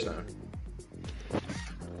the race now?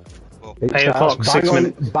 It 8 o'clock, 6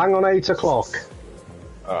 minutes. Bang on 8 o'clock.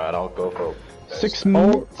 Alright, I'll go for 6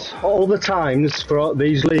 minutes. All the times for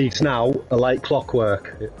these leagues now are like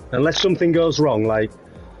clockwork. Unless something goes wrong, like,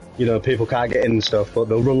 people can't get in and stuff, but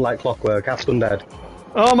they'll run like clockwork. Ask Undead.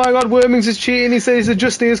 Oh my god, Wormings is cheating. He says he's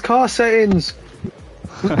adjusting his car settings.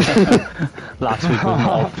 Last week was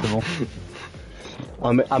not optimal.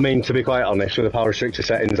 I mean, to be quite honest, with the power restrictor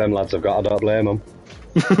settings them lads have got, I don't blame them.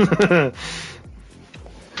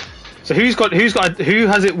 So who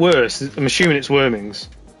has it worse? I'm assuming it's Wormings.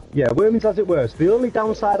 Yeah, Wormings has it worse. The only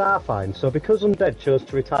downside I find, so because Undead chose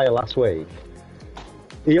to retire last week,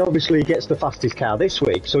 he obviously gets the fastest car this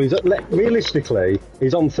week, so realistically,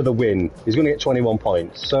 he's on for the win. He's going to get 21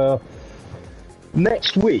 points. So,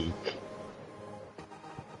 next week,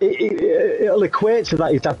 it'll equate to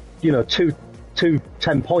that he's had, two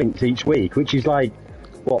 10 points each week, which is like,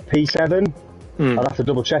 what, P7? I'd have to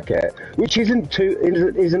double check it, which isn't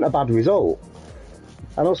a bad result.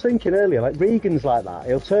 And I was thinking earlier, like Regan's like that.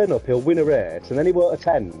 He'll turn up, he'll win a race, and then he won't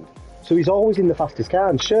attend. So he's always in the fastest car.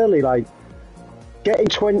 And surely, like, getting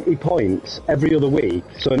 20 points every other week,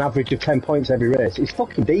 so an average of 10 points every race, is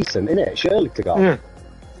fucking decent, isn't it? Surely to God.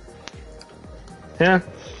 Yeah.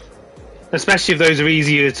 Especially if those are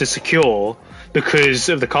easier to secure. because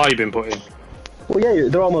of the car you've been put in. Well, yeah,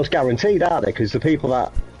 they're almost guaranteed, aren't they? Because the people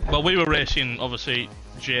that... Well, we were racing, obviously,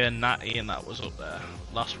 Jay and Natty, and that was up there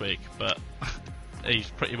last week, but he's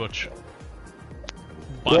pretty much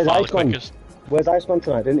by far the quickest. Where's Iceman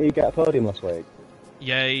tonight? Didn't he get a podium last week?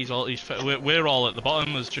 Yeah, we're all at the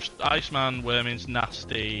bottom. There's just Iceman, Wormins,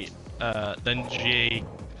 Nasty, then G,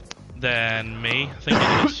 then me, I think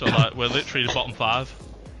it is. So like, we're literally the bottom 5.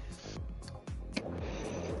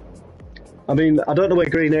 I mean, I don't know where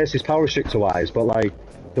Green Ace is power restrictor wise, but like,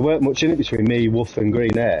 there weren't much in it between me, Woof, and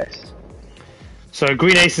Green Ace. So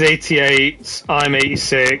Green Ace is 88, I'm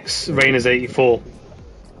 86, Rayner's 84.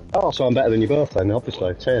 Oh, so I'm better than you both then,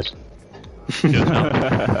 obviously. Cheers.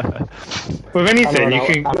 With anything, you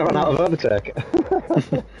can. I ran out of overtake.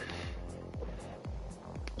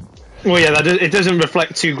 Well, yeah, it doesn't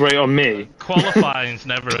reflect too great on me. Qualifying's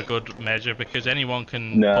never a good measure because anyone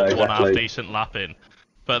can put one half decent lap in.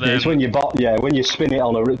 But then it's when you when you spin it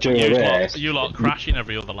on during a race. You lot crashing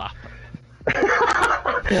every other lap.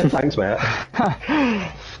 Thanks, mate.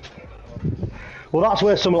 Well, that's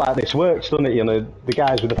where something like this works, doesn't it? You know, the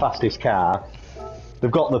guys with the fastest car,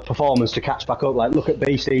 they've got the performance to catch back up. Like, look at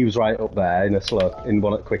B. Steve's right up there in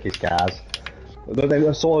one of the quickest cars.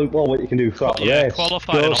 That's all what you can do throughout the race.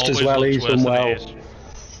 Qualifying Ghost always as well, looks he's worse done than well. it is.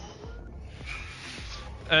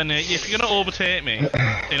 And if you're gonna overtake me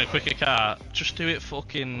in a quicker car, just do it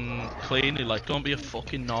fucking cleanly. Like, don't be a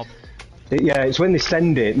fucking knob. Yeah, it's when they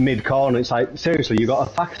send it mid-corner, it's like, seriously, you've got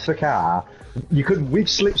a faster car, you could, with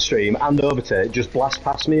slipstream and overtake, just blast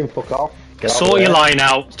past me and fuck off. Sort your line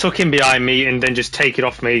out, tuck in behind me, and then just take it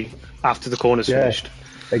off me after the corner's finished.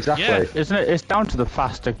 Exactly. Yeah. Isn't it? It's down to the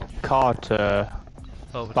faster car to...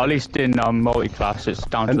 At least in multi-class, it's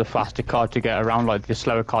down to the faster car to get around, like the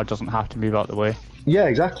slower car doesn't have to move out the way. Yeah,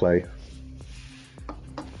 exactly.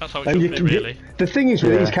 That's how it should be, really. The thing is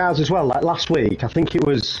with these cars as well, like last week, I think it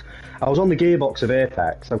was... I was on the gearbox of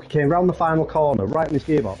Apex, I came round the final corner, right in his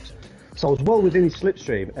gearbox, so I was well within his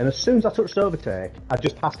slipstream, and as soon as I touched overtake, I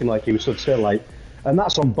just passed him like he was stood still, like, and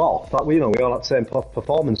that's on both, like, we all had the same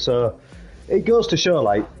performance, so it goes to show,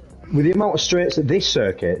 like, with the amount of straights at this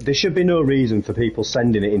circuit, there should be no reason for people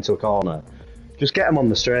sending it into a corner. Just get them on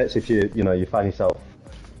the straights if you find yourself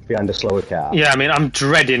behind a slower car. Yeah, I mean, I'm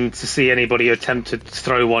dreading to see anybody attempt to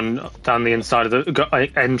throw one down the inside of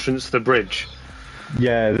the entrance to the bridge.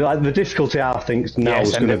 Yeah, the difficulty I think now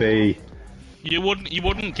is going to be... You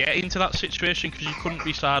wouldn't get into that situation because you couldn't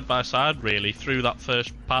be side by side really through that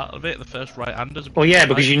first part of it, the first right-handers. Well, yeah,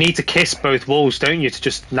 because you need to kiss both walls, don't you, to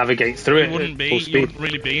just navigate through it. You wouldn't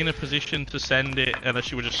really be in a position to send it unless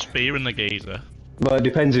you were just spearing the geezer. Well, it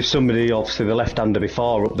depends if somebody, obviously the left-hander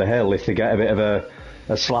before up the hill, if they get a bit of a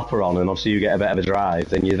slapper on and obviously you get a bit of a drive,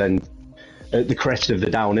 then you then, at the crest of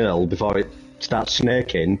the downhill, before it starts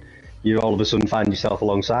snaking, you all of a sudden find yourself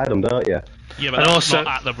alongside them, don't you? Yeah, but that's also,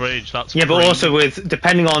 not at the bridge. That's yeah, but also with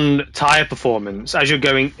depending on tyre performance, as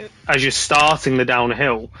you're starting the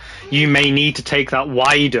downhill, you may need to take that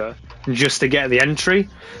wider just to get the entry.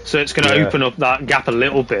 So it's going to open up that gap a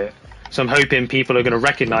little bit. So I'm hoping people are going to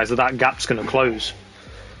recognise that gap's going to close.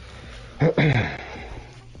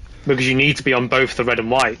 Because you need to be on both the red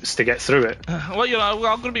and whites to get through it. Well, I'm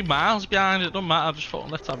going to be miles behind. It doesn't matter. I just thought,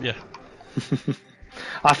 let's have you.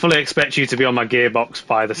 I fully expect you to be on my gearbox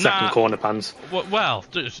by the second corner pans. Well,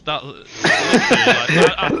 that,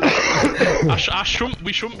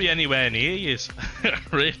 we shouldn't be anywhere near you,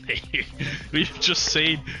 really. We've just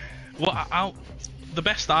seen the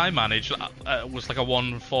best I managed was like a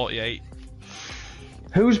 1:48.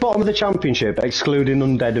 Who's bottom of the championship, excluding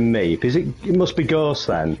Undead and me? Because it must be Ghost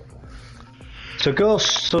then. So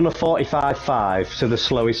Ghost's done a 45.5, so the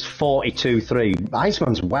slowest 42.3.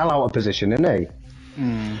 Iceman's well out of position, isn't he?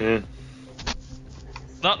 Mm.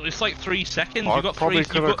 It's like 3 seconds. I probably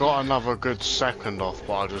could have got another good second off,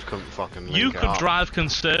 but I just couldn't fucking link You could drive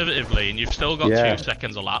conservatively and you've still got 2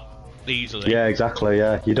 seconds a lap, easily. Yeah, exactly,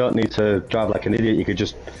 yeah. You don't need to drive like an idiot, you could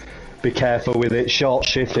just be careful with it, short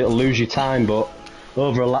shift, it'll lose you time, but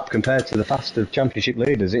over a lap compared to the faster championship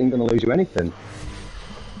leaders, it ain't going to lose you anything.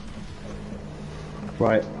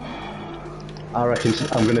 Right. I reckon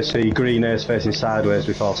I'm going to see Green Ace facing sideways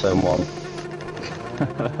before turn 1. Well,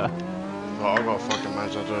 I've got to fucking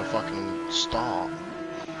manage to do a fucking start.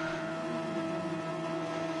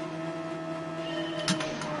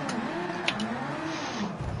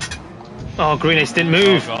 Oh, Green Ace didn't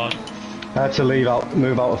move. Oh, God. I had to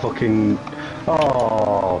move out of fucking...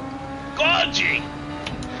 Oh. Gorgie!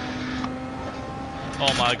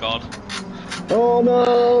 Oh my God. Oh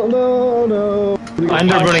no. I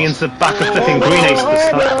ended up running into the back of flipping Green Ace at the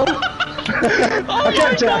start. I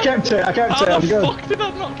kept it, How I'm the good. fuck did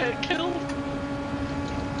I not get killed?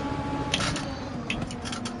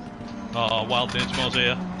 Oh, Wild Ninja's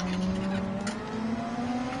here.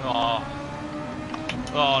 Oh.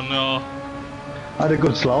 Oh no. I had a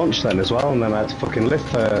good launch then as well, and then I had to fucking lift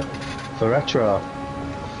for retro.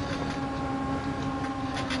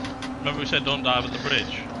 Remember we said don't dive at the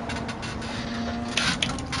bridge?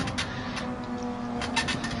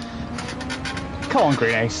 Come on,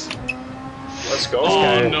 Green Ace. Let's go.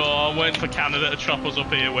 Oh no, I'm waiting for Canada to chop us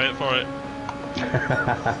up here, wait for it.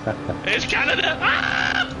 It's Canada!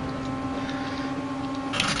 Ah!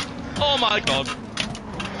 Oh my god.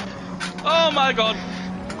 Oh my god.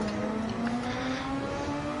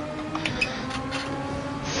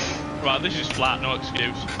 Right, this is flat, no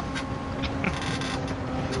excuse.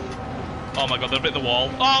 Oh my god, they've hit the wall.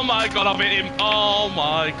 Oh my god, I've hit him. Oh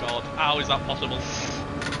my god, how is that possible?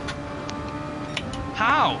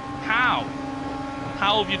 How? How?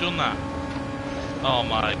 How have you done that? Oh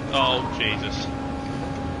my, oh Jesus.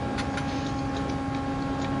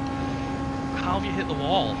 How have you hit the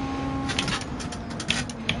wall?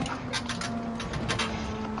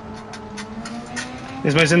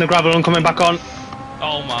 Ismail's in the gravel and coming back on.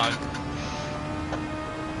 Oh my.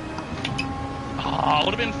 Oh,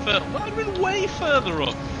 would have been further. Would have been way further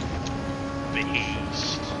up.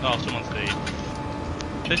 Beast. Oh, someone's dead.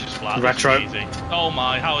 This is flat. Retro. This is easy. Oh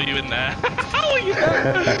my, how are you in there? How are you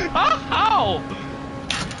there? How?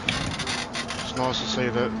 It's nice to see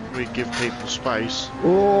that we give people space.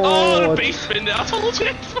 Oh, the beast been there. I told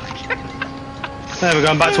you. There we're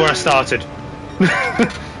going back to where I started.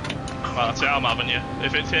 Well, that's it. I'm having you.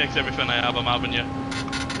 If it takes everything I have, I'm having you.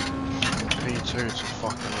 P2 to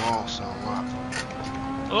fucking arse on that.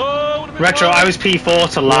 Oh, would have been Retro, fun. I was P4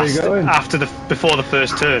 to last going? before the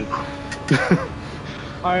first turn.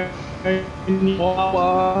 I need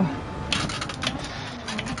water.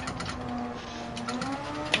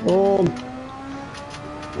 Oh.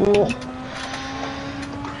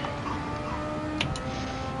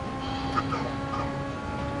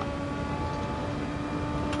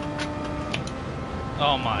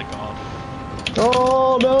 Oh my god.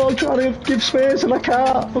 Oh no, I'm trying to give space and I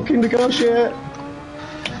can't fucking negotiate.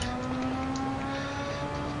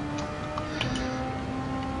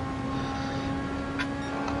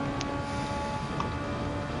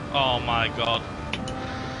 Oh my god.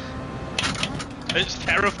 It's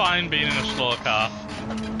terrifying being in a slow car.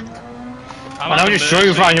 I know, just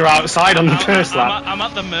drove around your outside on the first lap. I'm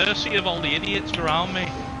at the mercy of all the idiots around me.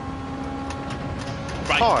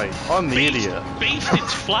 Right. Hi, I'm the idiot. Beast,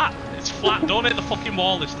 it's flat. It's flat. Don't hit the fucking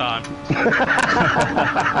wall this time.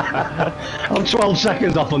 I'm 12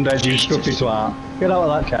 seconds off on Des, you scruffy twat. Get out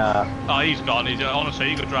of that car. Oh, he's gone. He's honestly,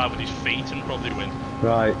 he could drive with his feet and probably win.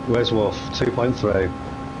 Right, where's Wolf? 2.3.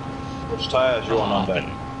 Which tyres you on there?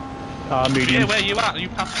 Yeah, Medium. where you at? You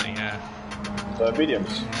passed me, yeah. The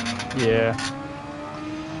mediums. Yeah.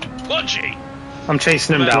 What, G? I'm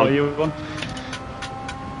chasing him What down. are you on?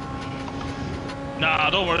 Nah,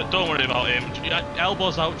 don't worry about him.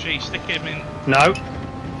 Elbows out, G. Stick him in. No.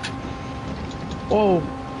 Oh,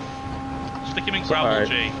 Stick him in gravel,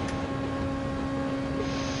 Sorry. G.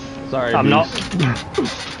 sorry. I'm not.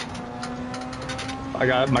 I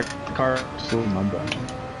got my car still in my back.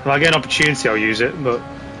 If I get an opportunity, I'll use it, but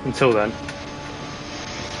until then.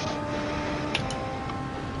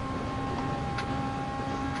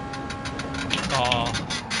 Oh.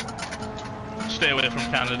 Stay away from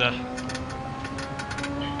Canada.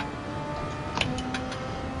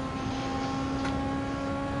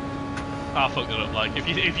 I fucked it up. Like if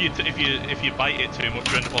you bite it too much,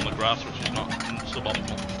 you end up on the grass, which is not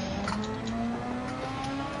suboptimal.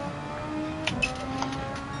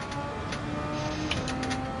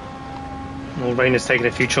 Well, Rain has taken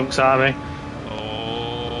a few chunks out of me.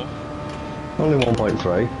 Oh. Only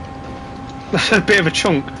 1.3. That's a bit of a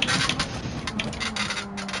chunk.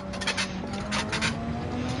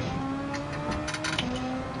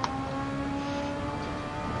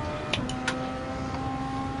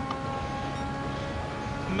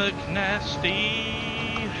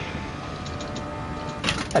 McNasty.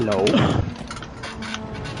 Hello.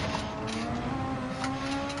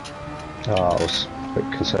 Oh, that was a bit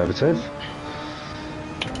conservative.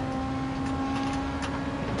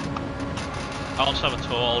 I'll just have a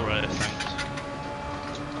tall race, thanks.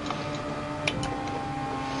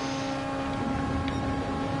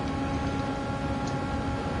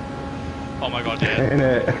 Oh my god, yeah.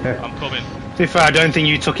 Innit? I'm coming. To be fair, I don't think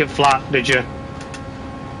you took it flat, did you?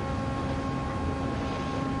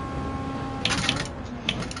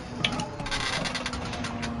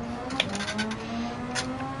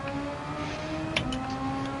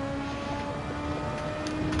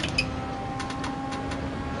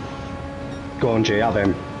 Go on, G, have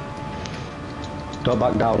him. Don't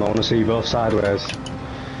back down, I want to see you both sideways.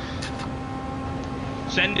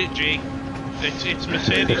 Send it, G. It's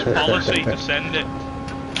Mercedes policy to send it.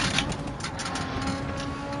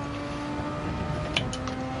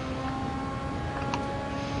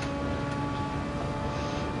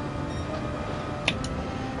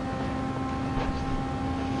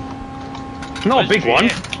 Not a big one.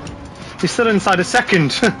 He's still inside a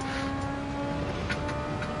second.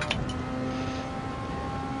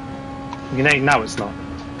 You know, now it's not.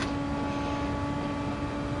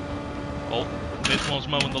 Oh, this one's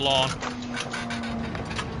mowing the lawn.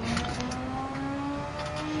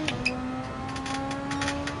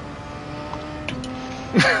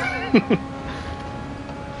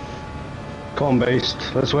 Come on, Beast.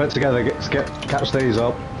 Let's work together. Catch these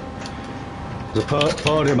up. There's a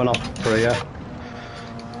podium and off for you.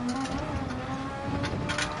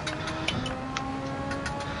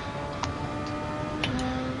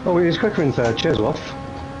 Oh, he's quicker in third. Cheers, Wolf.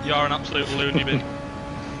 You're an absolute loony bin.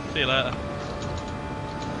 See you later.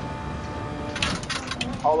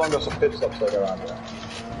 How long does a pit stop take around here?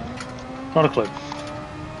 Not a clue.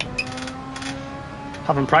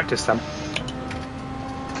 Haven't practiced them.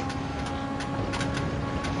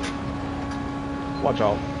 Watch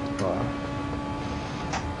out.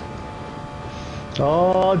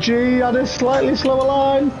 Oh, gee, I had a slightly slower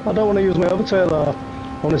line. I don't want to use my overtake though.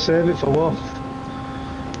 I want to save it for Wolf.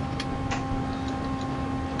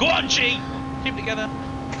 Go on, G! Keep it together.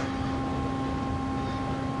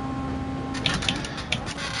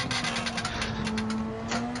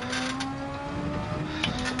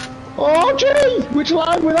 Oh, gee! Which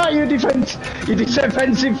line was that, you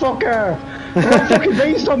defensive fucker? What fucking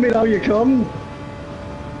beast on me now, you cunt?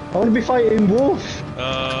 I want to be fighting Wolf.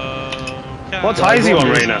 What tire is he on,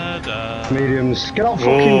 Rainer? Mediums. Get out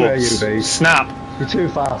fucking way, you beast. Snap. You're too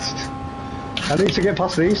fast. I need to get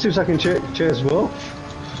past these 2 seconds chase Wolf.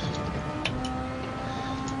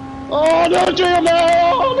 Oh no, Jim!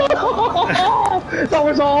 No! No! That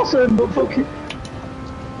was awesome, but fucking...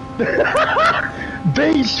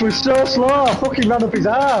 Beast was so slow, I fucking ran up his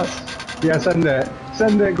ass. Yeah, send it.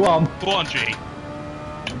 Send it, go on. Go on, G.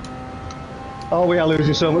 Oh, we are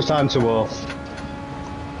losing so much time to Wolf.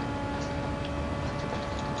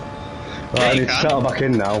 Right, I need to settle back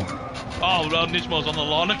in now. Oh, Nismo's on the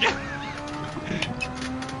lawn again.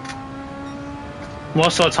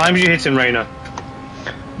 What sort of time are you hitting, Rainer?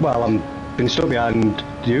 Well, I'm been stuck behind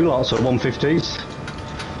you lot, so 150s.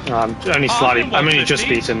 Only slightly. I'm only just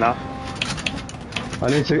beating that. I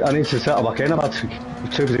need to settle back in. I'm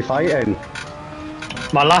too busy fighting.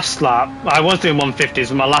 My last lap, I was doing 150s,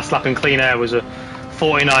 but my last lap in clean air was a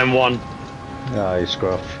 49.1. Ah, you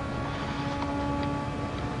scruff.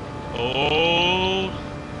 Oh,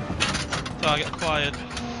 target acquired.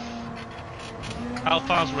 How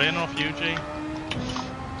far's Rainer off you, G?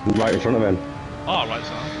 Right in front of him. Oh, right,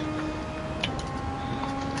 so.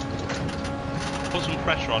 Put some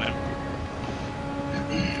pressure on him.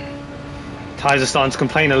 Tyres are starting to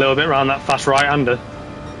complain a little bit around that fast right-hander.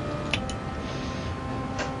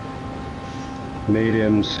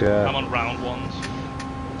 Mediums, yeah. I'm on round ones.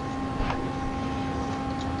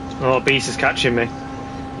 Oh, Beast is catching me.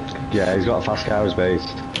 Yeah, he's got a fast car as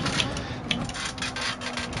Beast.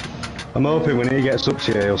 I'm hoping when he gets up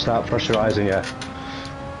to you, he'll start pressurising you.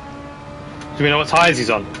 Do we know what tyres he's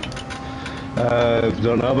on?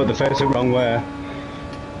 Don't know, but they're facing the wrong way.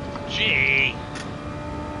 Gee.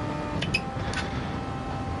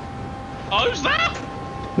 Oh, who's that?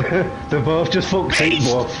 They're both just fucked it,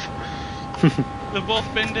 Wolf. They've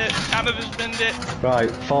both binned it. Canada's binned it. Right,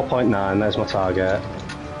 4.9, there's my target.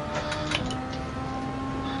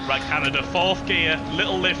 Right, Canada, 4th gear.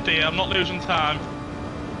 Little lift here, I'm not losing time.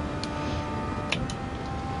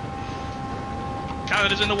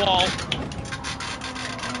 Canada's in the wall.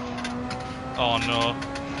 Oh no.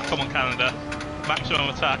 Come on, Canada. Maximum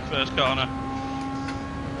attack, first corner.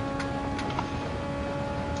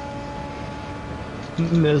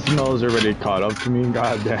 This nose already caught up to me,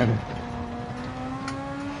 god damn it.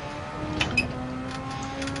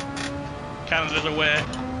 Canada's away.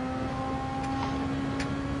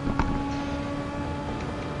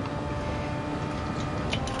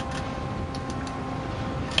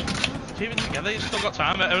 Keep it together, you've still got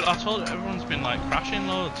time. I told you, everyone's been like crashing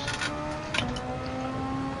loads.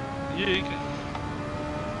 You can...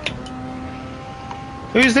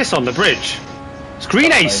 Who's this on the bridge? It's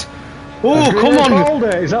Green Ace! Oh, come on!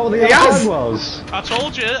 Is that what the Yes! outside was? I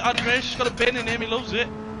told you, Andreas has got a bin in him, he loves it.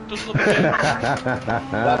 Does love a bin.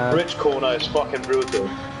 That bridge corner is fucking brutal.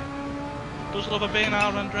 Does love a bin,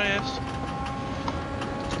 our Andreas.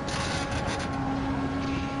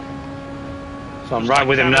 So I'm right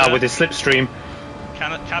with him now with his slipstream.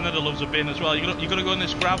 Canada loves a bin as well. You got to go in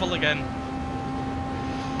this gravel again.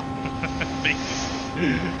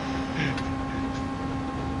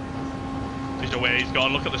 He's away. He's got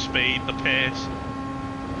to look at the speed, the pace.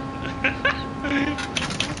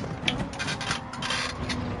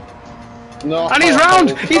 No. And he's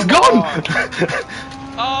round! He's gone!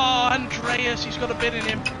 Oh, Andreas, he's got a bin in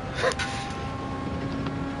him.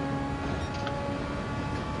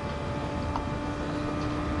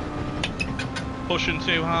 Pushing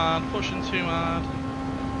too hard,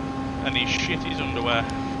 and he shit his underwear.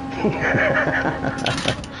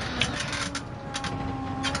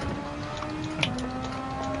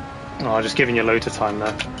 Oh, just giving you loads of time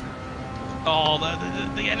there. Oh,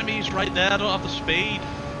 the enemy's right there. I don't have the speed.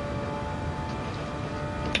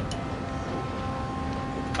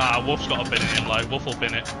 Ah, Wolf's got a bin in him. Like Wolf will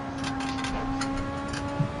bin it.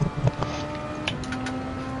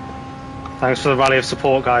 Thanks for the rally of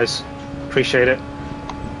support, guys. Appreciate it.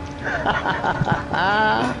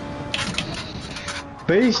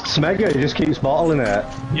 Beast's mega, he just keeps bottling it.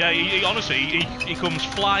 Yeah, he honestly, he comes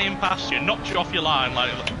flying past you, knocks you off your line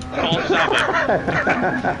like causes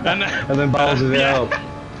havoc, and then bounces it up,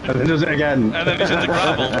 and then does it again. And then he's in the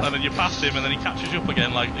gravel, and then you pass him, and then he catches you up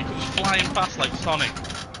again. Like he comes flying past like Sonic.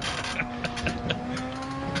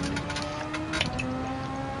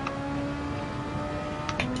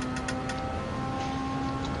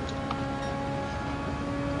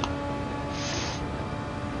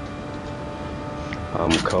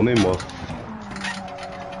 I'm coming, Wolf.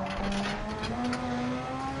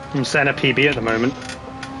 I'm setting a PB at the moment.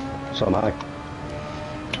 So am I.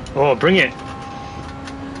 Oh, bring it!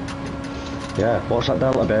 Yeah, what's that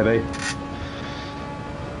delta, baby?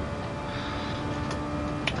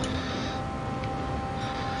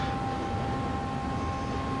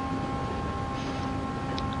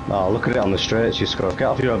 Oh, look at it on the straights, you scrub. Get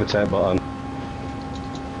off your overtake button.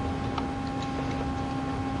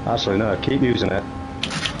 Actually, no, keep using it.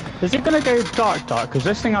 Is it going to go dark? Because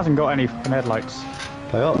this thing hasn't got any headlights.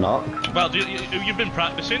 I hope not. Well, you've been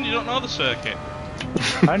practicing, you don't know the circuit.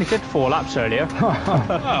 I only did 4 laps earlier.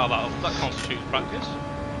 Oh, that constitutes practice.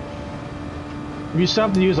 You still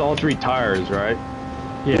have to use all 3 tires, right?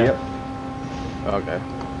 Yeah. Yep. Okay.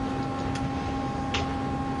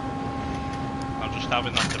 I'm just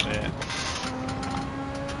having that debate.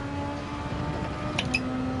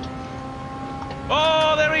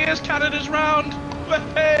 Oh, there he is, Canada's round!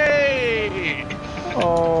 Hey!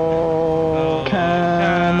 Oh,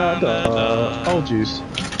 Canada. Oh, jeez.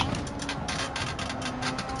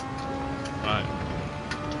 Right.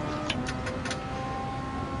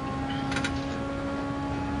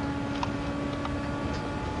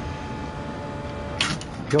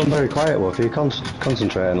 You're going very quiet, Wolf. Are you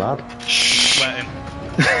concentrating, lad? Sweating.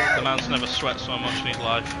 The man's never sweat so much in his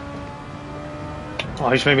life. Oh,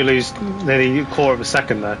 he just made me lose nearly a quarter of a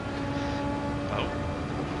second there.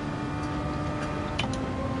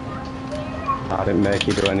 I didn't make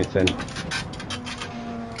you do anything.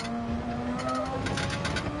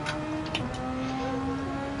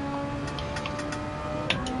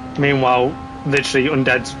 Meanwhile, literally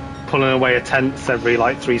Undead's pulling away a 10th every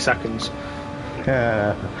like 3 seconds.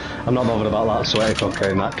 Yeah, I'm not bothered about that sweaty fucker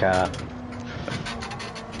in that car.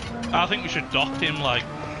 I think we should dock him like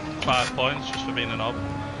 5 points just for being a knob.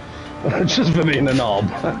 Just for being a knob.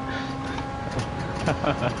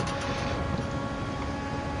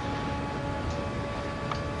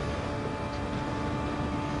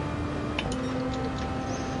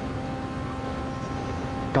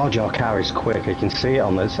 God, your car is quick. You can see it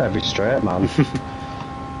on this every straight, man.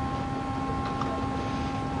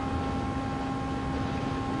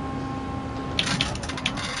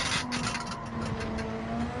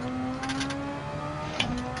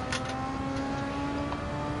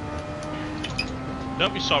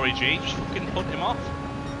 Don't be sorry, G. Just fucking put him off.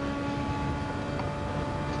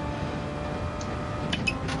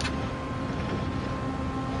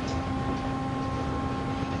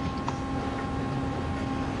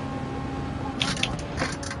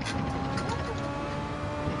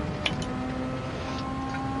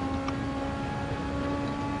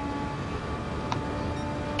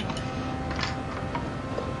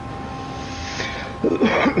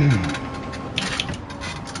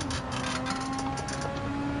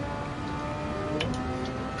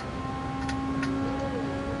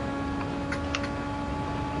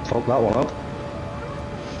 Fuck that one up.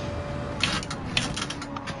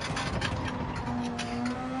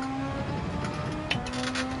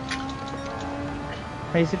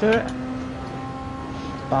 How does he do it?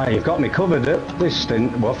 Ah, you've got me covered at this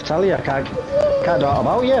stint, Wolf. Tell you, I can't do that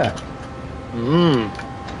about you.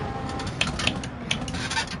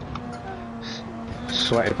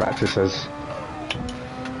 sweaty practices.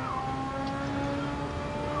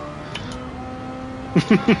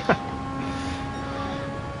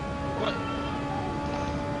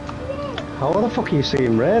 How the fuck are you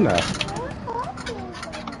seeing Rainer?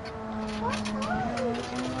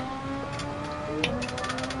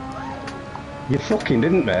 You fucking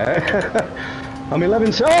didn't, mate. I'm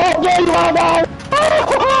 11 to. Oh, there you are now!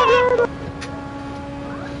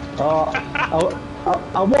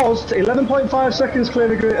 I was 11.5 seconds clear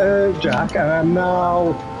the Jack, and I'm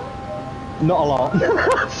now. Not a lot.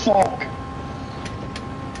 Fuck.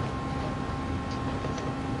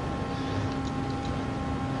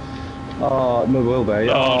 Oh, no, will be.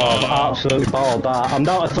 No, I've no. absolutely bottled that. I'm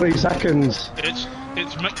down to 3 seconds. It's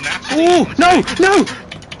McNasty. Oh no!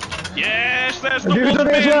 Yes, there's the Have you one done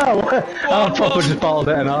it as bin. well? I've One, proper one. just bottled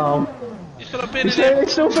it and all. He's got a bin It's in it.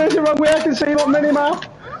 still facing the wrong way. I can see him on minimap.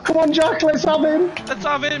 Come on, Jack, let's have him. Let's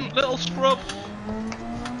have him, little scrub.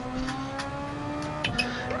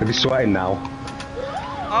 He'll be sweating now.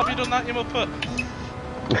 Have you done that, you muppet?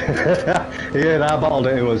 Yeah, I bottled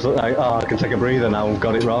it. It was like, oh, I can take a breather now and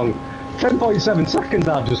got it wrong. 10.7 seconds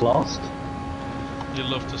I've just lost. You'd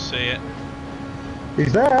love to see it.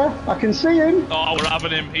 He's there. I can see him. Oh, we're having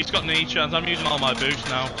him. He's got knee chance. I'm using all my boost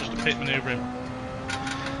now just to pit manoeuvre him.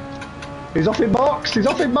 He's off in box. He's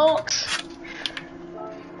off in box.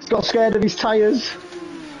 He's got scared of his tyres.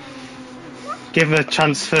 Give him a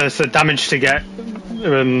chance for damage to get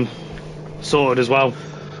sorted as well.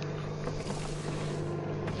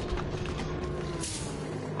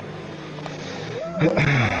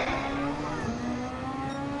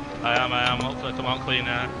 I am. Hopefully I come out clean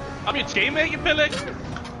now. I'm your teammate, you pillock.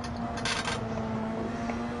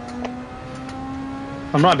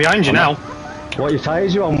 I'm right behind you now. What your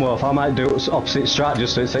tyres you on, Wolf? I might do opposite strat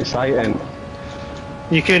just so it's exciting.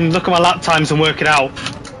 You can look at my lap times and work it out.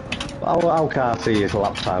 I can't see his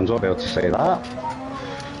lap times. Won't be able to see that.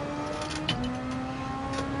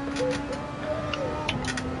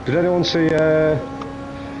 Did anyone see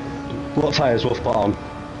what tyres Wolf put on?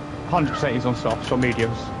 100% he's on softs or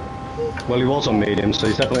mediums. Well, he was on medium, so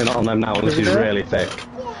he's definitely not on them now unless he's really thick.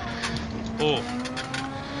 Oh.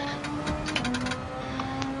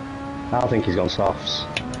 I think he's gone softs.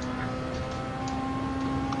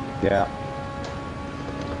 Yeah.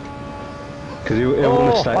 Because he'll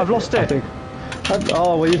want to stay. I've lost it.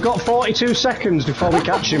 Oh, well, you've got 42 seconds before we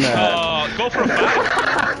catch you, mate. Oh, go for a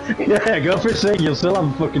fight. Yeah, go for a sig. You'll still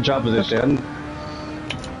have a fucking trap position.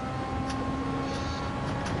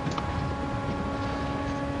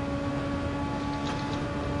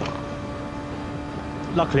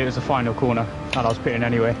 Luckily it was the final corner and I was pitting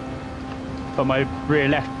anyway. But my rear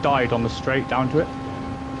left died on the straight down to it.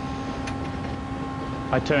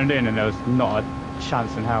 I turned in and there was not a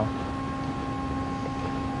chance in hell.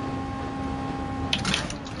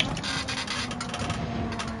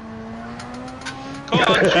 Come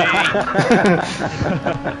on, G.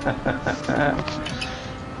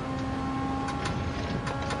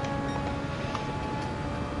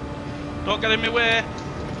 Don't get in my way.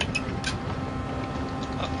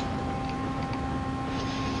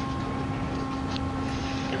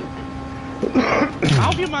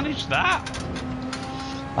 How have you managed that?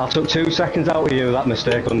 I took 2 seconds out of you, that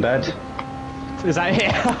mistake, Undead. Is that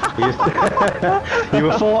it? You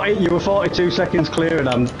were 42 seconds clear and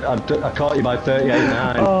I caught you by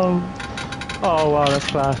 38.9. Oh wow, that's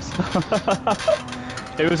class.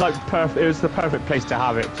 It was like perfect. It was the perfect place to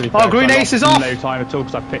have it. To be Oh, fair, green so I ace is lost off! No time at all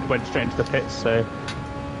because I went straight into the pits. So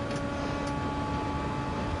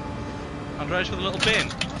Andreas with a little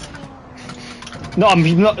bin. No, I'm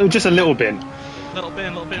not just a little bin. Little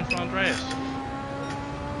bin for Andreas.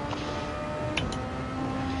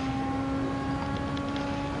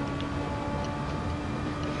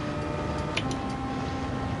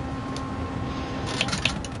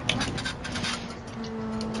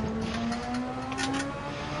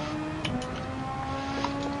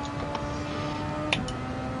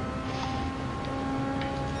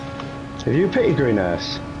 Have you pitted, Green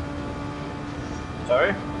Ace?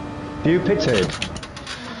 Sorry? Have you pitted?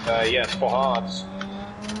 Yes, for hearts.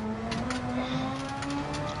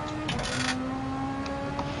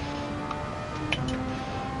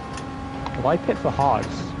 why pit for hards?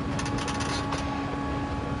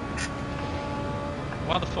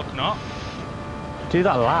 Why the fuck not? Do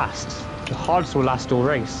that last. The hards will last all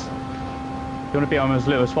race. You want to be on as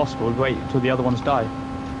little as possible. Wait until the other ones die.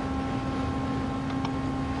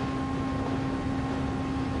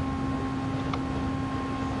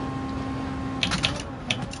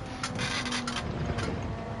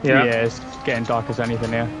 Yeah. Yeah, it's getting dark as anything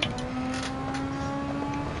here.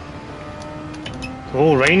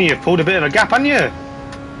 Oh, Rainy, you've pulled a bit of a gap, haven't you?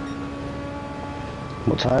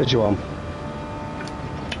 What tyres you on?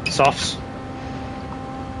 Softs.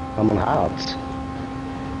 I'm on hards.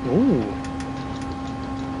 Ooh.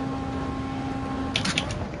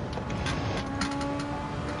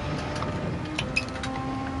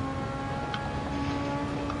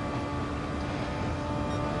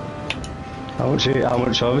 How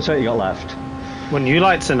much overtake you got left? Wouldn't you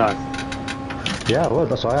like to know? Yeah, well,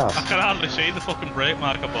 that's what I I asked. can hardly see the fucking brake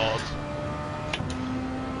marker boards.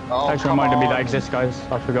 Oh, Thanks for come reminding me on. that exists, guys.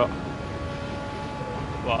 I forgot.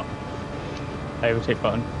 What? Overtake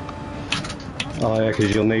button. Oh yeah,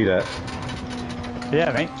 because you'll need it.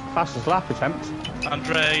 Yeah, mate. Fastest lap attempt.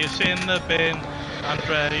 Andreas in the bin.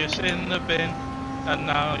 Andreas in the bin. And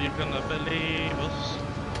now you're gonna believe us.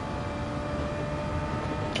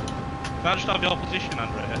 Can I just have your position,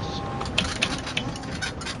 Andreas?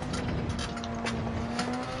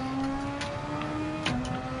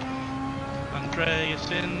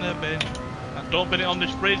 Andreas in the bin. And don't bin it on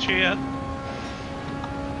this bridge here.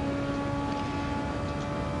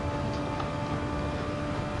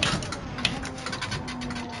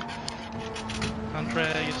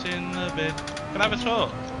 Andreas in the bin. Can I have a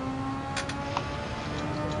talk?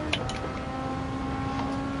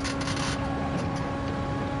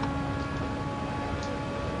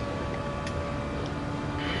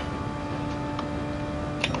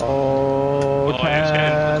 Oh,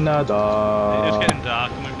 Canada. It's getting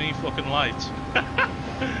dark and we need fucking lights.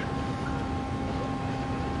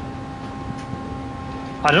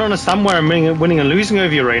 I don't understand where I'm winning and losing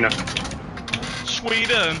over you, Rainer.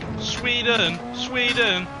 Sweden! Sweden!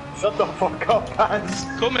 Sweden! Shut the fuck up, Hans.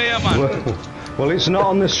 Come here, man! Well, it's not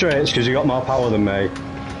on the straights because you got more power than me.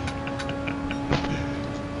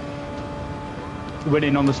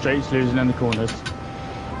 Winning on the straights, losing in the corners.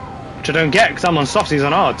 Which I don't get because I'm on softies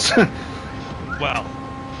on hards. Well,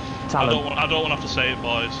 Talent. I don't want to have to say it,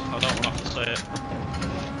 boys. I don't want to have to say it.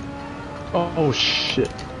 Oh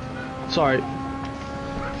shit. Sorry.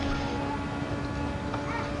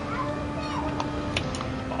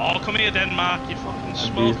 Oh, come here, Denmark, you fucking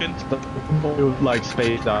smoking. Like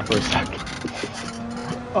spaced out for a second.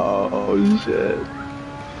 Oh shit.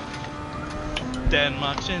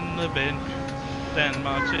 Denmark's in the bin.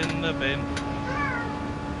 Denmark's in the bin.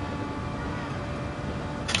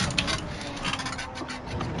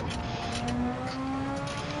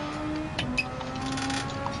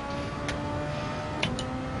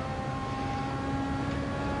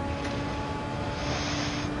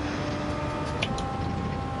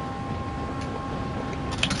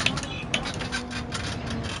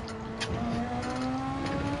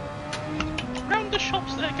 Round the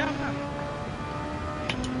shops there, Gavin.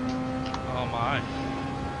 Oh my.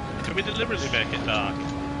 Can we deliberately make it dark?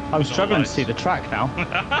 I'm struggling to see the track now.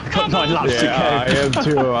 I've got 9 laps to go. Yeah, I am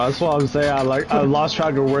too. That's what I'm saying. I lost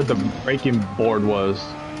track of where the braking board was.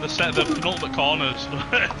 The penultimate corners.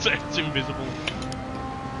 It's invisible.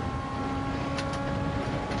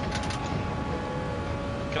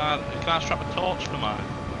 Can I strap a torch for mine?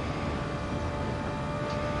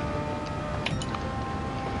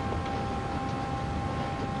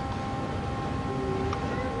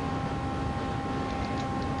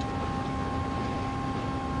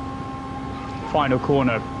 Final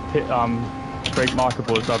corner, pit, brake marker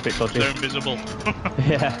boards are a bit dodgy. They're invisible.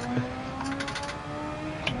 Yeah.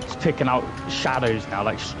 It's picking out shadows now,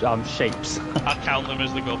 like shapes. I count them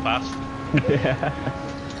as they go past. Yeah.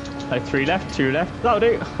 Like 3 left, 2 left. That'll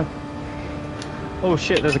do. Oh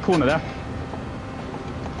shit, there's a corner there.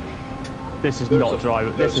 This is not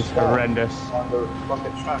driving. This is horrendous. On the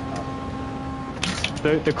fucking track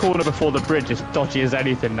now. The corner before the bridge is dodgy as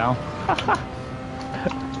anything now.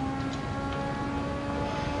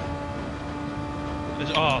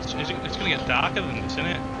 It's gonna get darker than this, isn't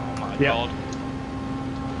it? Oh my Yeah. god.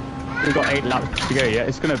 We've got 8 laps to go yet.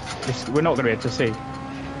 We're not gonna be able to see.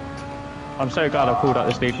 I'm so glad I pulled out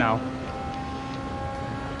this lead now.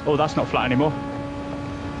 Oh, that's not flat anymore.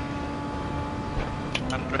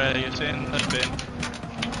 Andreas in the bin.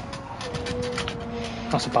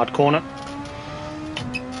 That's a bad corner.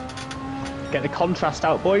 Get the contrast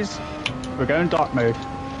out, boys. We're going dark mode.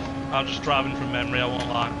 I'm just driving from memory, I won't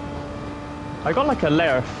lie. I got like a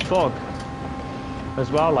layer of fog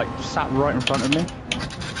as well, like sat right in front of me.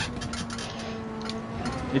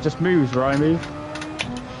 It just moves where I move.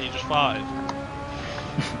 He just fired.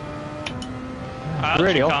 I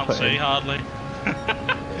really actually can't off-putting. see hardly.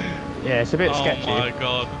 Yeah, it's a bit Oh sketchy. my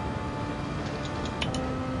god.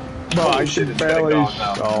 Bro, I shit, can it's getting barely. dark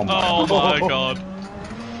now. Oh my. Oh my god.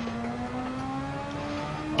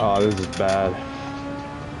 Oh, this is bad.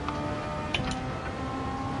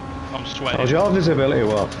 I'm sweating. How's your visibility,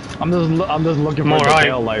 well? I'm just looking for More the right.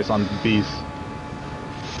 tail lights on beast.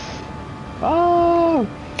 Oh!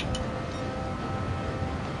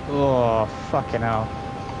 Oh, fucking hell.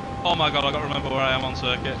 Oh my god, I gotta remember where I am on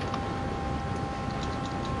circuit.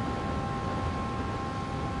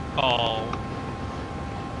 Oh.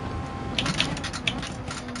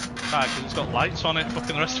 Ah, because it's got lights on it,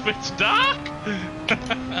 fucking the rest of it's dark!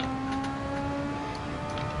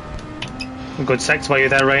 Good sector by you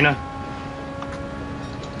there, Rainer.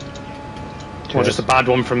 Or just a bad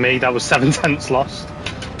one from me. That was 7 tenths lost.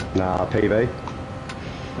 Nah, PB.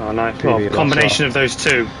 Oh, nice. PB Well, combination of those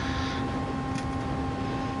two.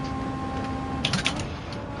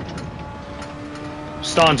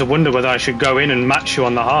 Starting to wonder whether I should go in and match you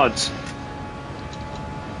on the hards.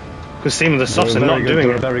 Because seeing the softs are not doing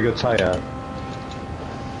They're it. a very good tyre.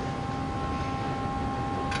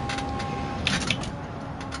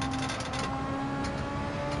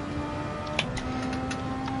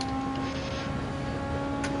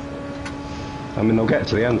 I mean, they'll get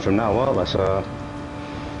to the end from now, won't they? So.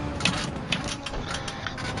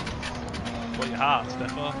 What your heart,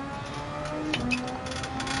 Stefan?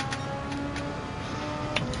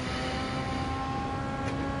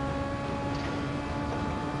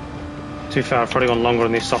 To be fair, I've probably gone longer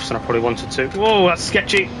on these softs than I probably wanted to. Whoa, that's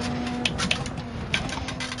sketchy.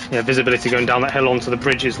 Yeah, visibility going down that hill onto the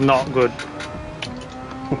bridge is not good.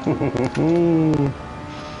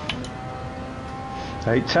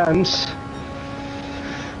 8 tenths.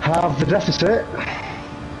 Have the deficit.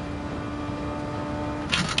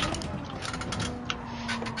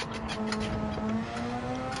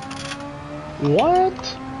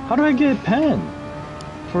 What? How do I get a pen?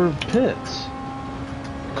 For pits?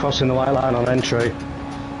 Crossing the white line on entry.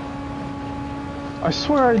 I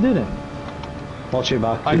swear I didn't. Watch it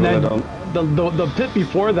back. And then don't. the pit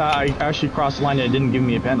before that, I actually crossed the line and it didn't give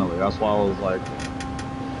me a penalty. That's why I was like...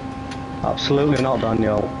 Absolutely not,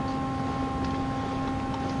 Daniel.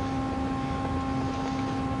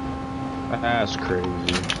 That's crazy.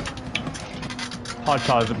 Hard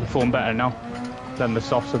tyres have performed better now than the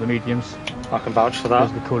softs or the mediums. I can vouch for that.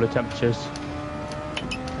 Because of the cooler temperatures.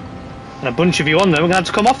 And a bunch of you on there, we're going to have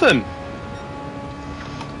to come off them.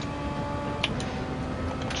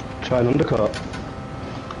 Try and undercut.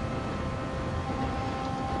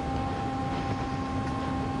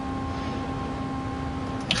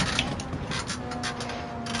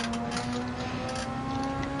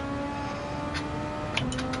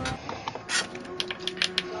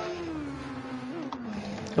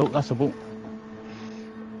 Oh, that's a ball.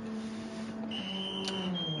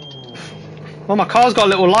 Oh, my car's got a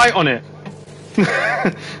little light on it.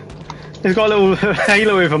 It's got a little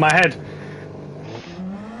halo over my head.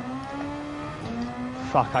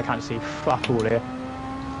 Fuck, I can't see fuck all here.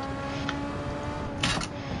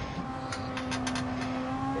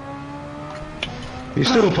 You're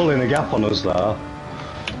still pulling the gap on us there.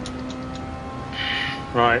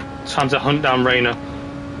 Right, time to hunt down Rainer.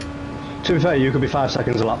 To be fair, you could be 5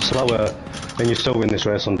 seconds a lap slower and you still win this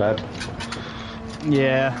race on dead.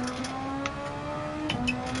 Yeah.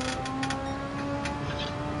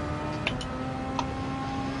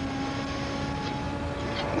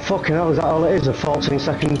 Fucking hell, is that all it is? A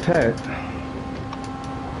 14-second pit?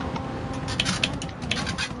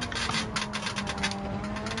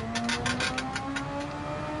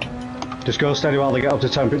 Just go steady while they get up to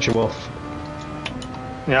temperature, Wolf.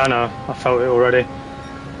 Yeah, I know. I felt it already.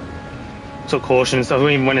 Took caution and stuff.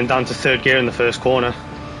 We even went down to 3rd gear in the first corner.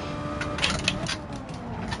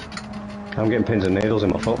 I'm getting pins and needles in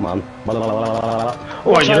my foot, man.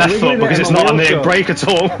 Oh, your left foot, because it's not on the brake at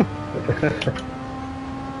all.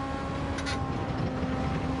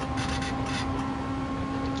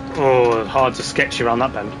 Oh, hard to sketch around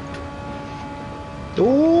that bend.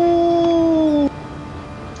 Ooh!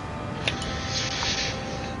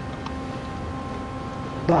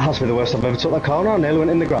 That has to be the worst I've ever took that corner. I nearly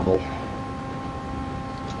went in the gravel.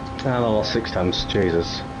 And I lost 6 tenths.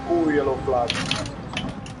 Jesus. Oh, yellow flag.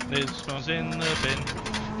 This one's in the bin.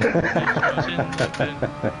 This one's in the bin.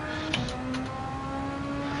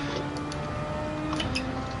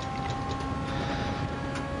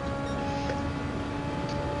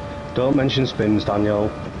 Don't mention spins, Daniel.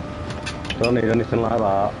 Don't need anything like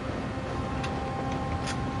that.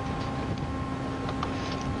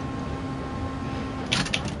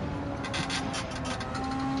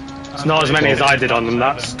 It's not as many as I did on them,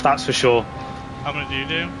 that's for sure. How many do you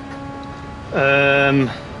do?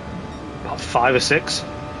 About 5 or 6.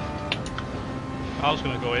 I was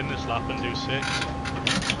going to go in this lap and do 6.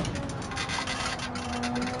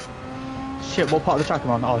 Shit, what part of the track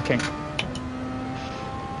am I on? Oh, the kink.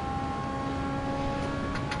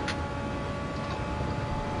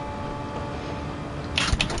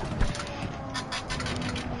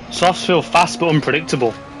 Softs feel fast but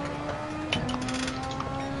unpredictable.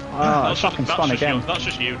 Ah, it's fucking fun again. That's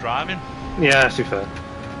just you driving. Yeah, to be fair.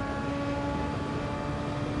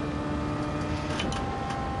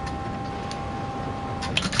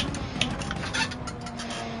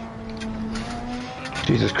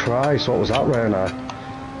 Jesus Christ, what was that, Rona?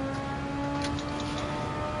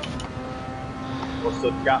 What's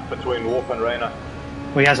the gap between Wolf and Reyna?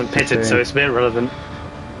 Well, he hasn't pitted, so it's a bit irrelevant.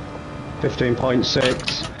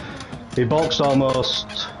 15.6. He boxed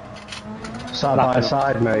almost side by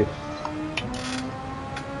side, mate.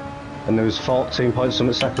 And there was 14 point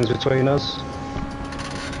something seconds between us.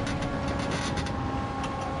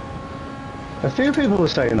 A few people were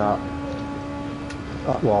saying that.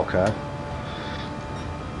 At Walker.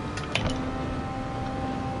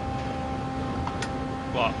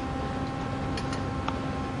 What?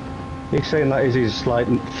 He's saying that is his like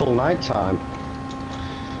full night time.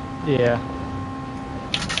 Yeah.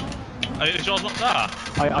 Is yours not there?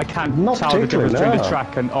 I can't Not tell the difference particularly, between the no.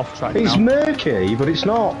 track and off track It's now. murky, but it's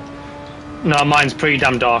not. No, mine's pretty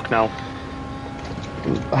damn dark now.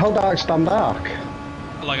 How dark's damn dark?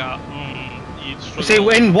 Like you'd You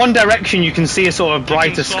struggle. see, in one direction you can see a sort of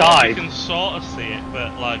brighter sky. You can sort of see it,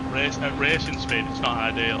 but like at racing speed, it's not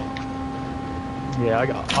ideal. Yeah,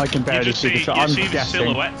 I can You barely just see the see, track. you I'm see the guessing.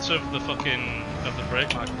 silhouettes of the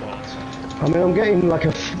brake mark boards. I mean, I'm getting like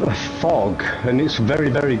a fog, and it's very,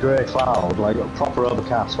 very grey cloud, like a proper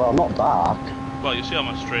overcast. Well, not dark. Well, you see on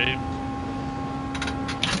my stream.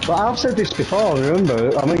 But I've said this before,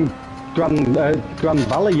 remember? I mean, Grand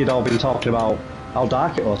Valley, you'd all been talking about how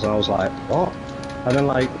dark it was, and I was like, what? And then,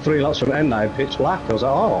 like, 3 laps from the end, I had pitch black. I was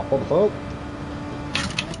like, oh, what the fuck?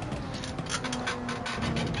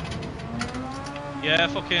 Yeah,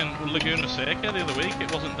 fucking Laguna Seca the other week,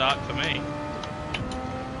 it wasn't dark for me.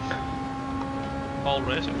 All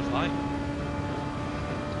race, it was light.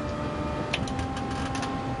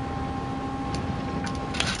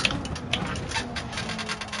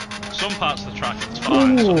 Some parts of the track it's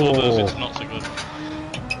fine, some others it's not so good.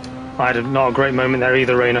 I had not a great moment there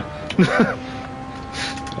either, Rayner.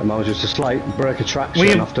 And that was just a slight break of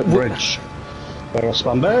traction after the bridge. Where I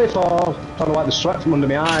spun very far, trying to wipe the sweat from under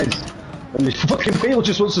my eyes. And this fucking wheel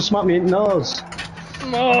just wants to smack me in the nose.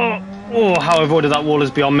 Oh, how I avoided that wall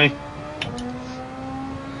is beyond me.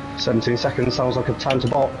 17 seconds sounds like a time to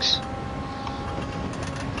box.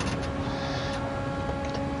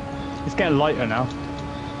 It's getting lighter now.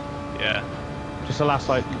 Yeah. Just the last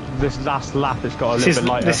this last lap, it's got a little bit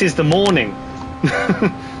lighter. This is the morning.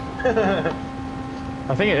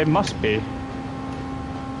 I think it must be.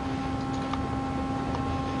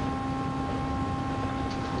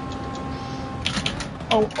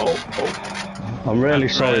 Oh. I'm really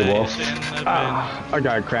sorry, Wolf. I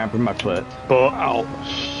got a cramp in my foot. But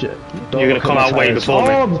Shit. you're gonna come out way before me.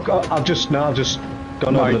 I've just gone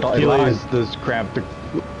over the dotted Achilles line. this cramp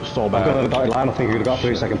so I've gone over bad. the dotted line. I think you would have got a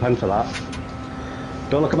 3-second pen for that.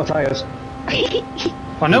 Don't look at my tyres.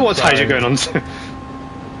 I know what tyres you're going on to.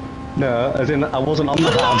 No, as in I wasn't on the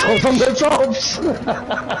hards, I was on the tops.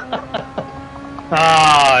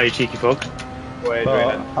 You cheeky fuck. Wait,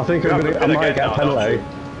 But I think I might get a penalty.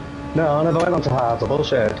 No, I never went on to hards. I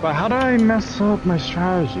bullshit. But how did I mess up my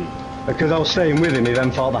strategy? Because I was staying with him, he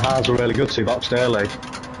then thought the hards were really good, so he boxed early.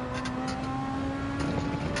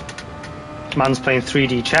 Man's playing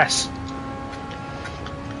 3D chess.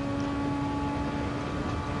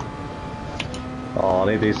 Oh,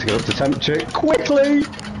 I need these to go up to temperature quickly.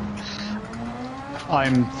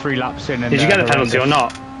 I'm 3 laps in. And Did you get a penalty or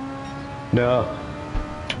not? No.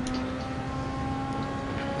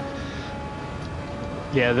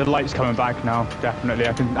 Yeah, the light's coming back now. Definitely,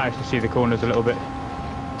 I can actually see the corners a little bit.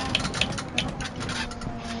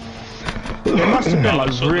 It must have been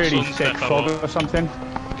like really thick fog or something.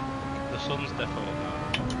 The sun's defo now.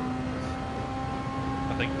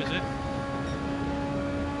 I think, is it?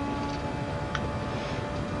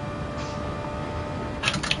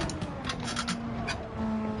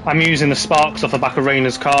 I'm using the sparks off the back of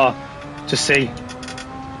Rayner's car to see.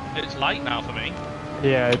 It's light now for me.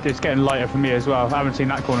 Yeah, it's getting lighter for me as well. I haven't seen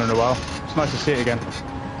that corner in a while. It's nice to see it again.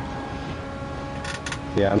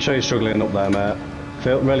 Yeah, I'm sure you're struggling up there, mate.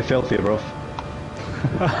 Really filthy, bruv.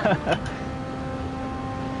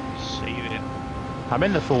 See it. I'm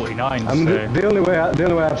in the 49. I mean, so. the only way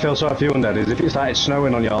I'd feel sorry for you, Undead, is if it started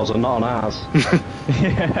snowing on yours and not on ours.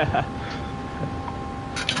 Yeah.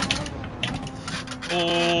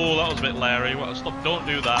 Oh, that was a bit Larry. Stop! Don't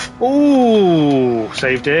do that. Ooh,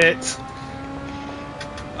 saved it.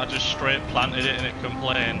 I just straight planted it and it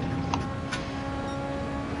complained.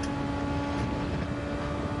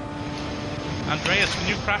 Andreas, can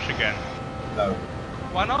you crash again? No.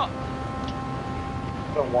 Why not?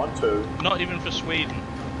 I don't want to. Not even for Sweden.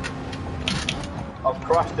 I've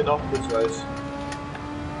crashed enough this race.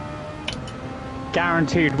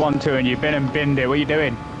 Guaranteed 1-2 and you've been and binned it. What are you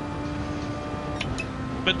doing?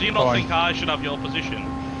 But do you not think I should have your position?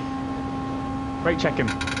 Brake check him.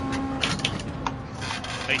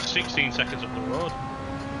 He's 16 seconds up the road.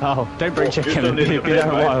 Oh, don't brake check him. He'll be there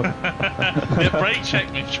a while. Yeah, brake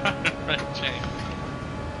check me. Try to brake check.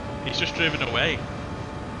 He's just driven away.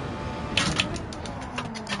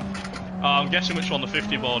 Oh, I'm guessing which one the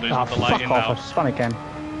 50 board is with the lighting now. I spun again.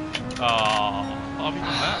 Oh, have you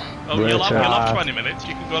done that? Oh, you'll have 20 minutes.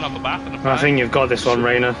 You can go and have a bath and a I think you've got this one,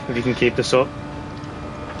 Rayner, if you can keep this up.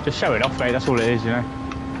 Just show it off, mate. That's all it is, you know.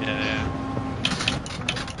 Yeah.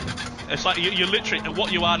 It's like you're literally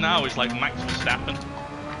what you are now is like Max Verstappen.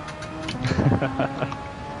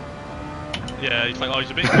 Yeah, he's like, oh,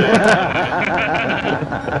 he's a bit cool.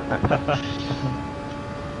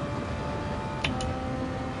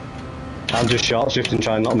 I'm just short shifting,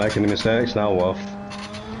 trying not to make any mistakes now, Wolf.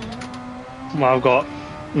 Well, I've got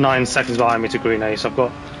 9 seconds behind me to green ace. I've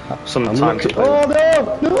got some time to play. Oh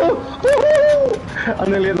no! No! I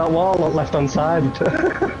nearly hit that wall on left hand side. Is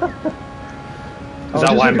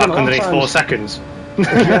that why I'm back underneath 4 seconds?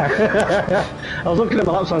 Yeah. I was looking at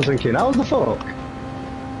my lap times thinking, how the fuck?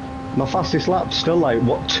 My fastest lap's still like,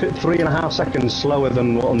 what, 3.5 seconds slower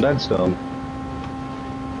than what Undead's done.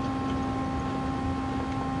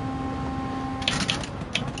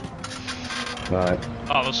 Right.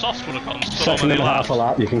 Oh, the soft would have gotten so Second many and a half a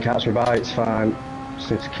laps. lap, you can catch me by, it's fine. Just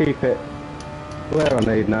need to keep it where I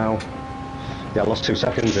need now. Yeah, I lost 2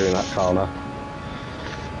 seconds doing that corner.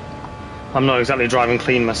 I'm not exactly driving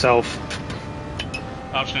clean myself.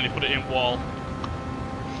 I've just nearly put it in wall.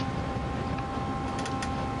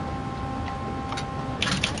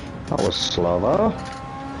 That was slow though.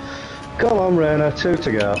 Come on, Rayner, 2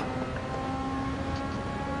 to go.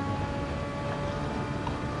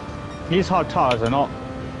 These hard tyres are not.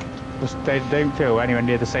 They don't feel anywhere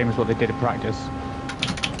near the same as what they did in practice.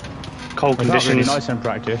 Cold It's conditions. really nice in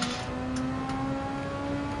practice.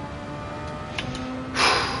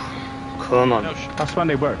 Come on. No, That's when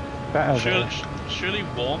they work better. surely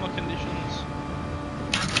warmer conditions.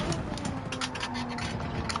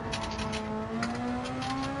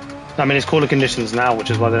 I mean, it's cooler conditions now, which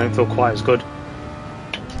is why they don't feel quite as good.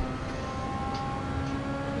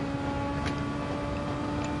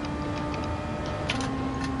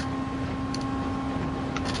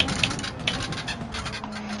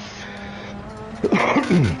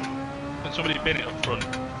 Can somebody bin it up front?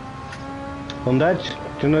 Undead,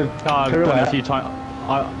 do you know? I've done it a few times.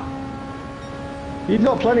 You've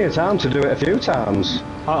got plenty of time to do it a few times.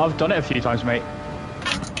 I've done it a few times, mate.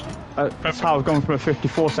 That's how I've gone from a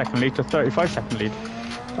 54-second lead to a 35-second lead.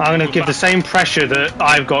 I'm going to give the same pressure that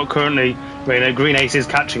I've got currently. Rayner, green ace is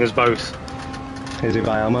catching us both. Is it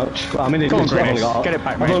by how much? I mean, Come on, I've only got, get it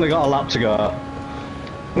back, I've mate. only got a lap to go.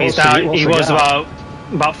 He's down, he was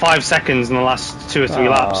about 5 seconds in the last 2 or 3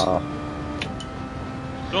 laps.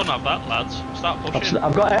 Don't have that, lads. Start pushing.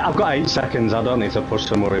 I've got 8 seconds. I don't need to push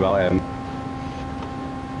to worry about him.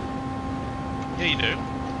 Yeah, you do.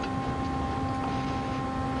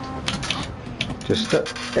 Just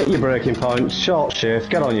hit your braking points, short shift,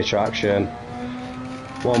 get on your traction.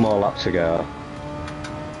 1 more lap to go.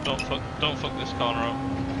 Don't fuck this corner up.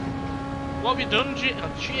 What have you done, G?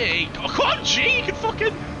 Oh, G. Oh, come on, G. You can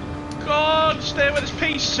fucking. God, stay with this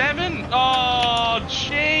P7. Oh,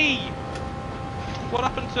 G. What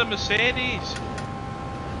happened to Mercedes?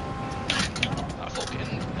 Ah,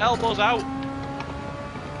 fucking elbows out.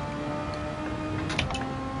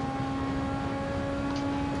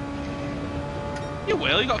 You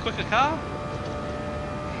will. You got a quicker car.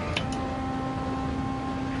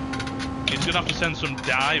 He's gonna have to send some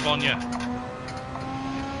dive on you.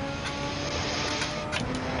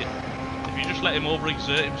 If you just let him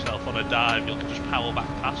overexert himself on a dive, you'll just power back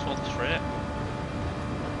past one straight.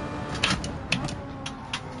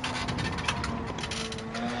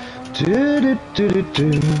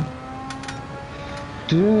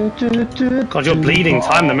 God, you're bleeding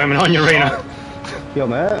time the moment on your arena. Yo,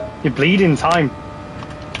 mate. You're bleeding time.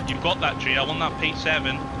 You've got that, G. I won that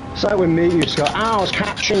P7. It's like when me used to go, I was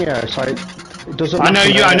catching you. It's like, it doesn't I know matter.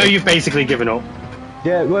 you. I know you've basically given up.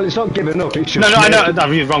 Yeah, well, it's not giving up. It's just No, I know. That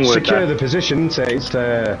was the wrong word. secure There. the position. It's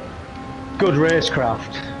good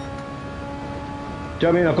racecraft. Do you know what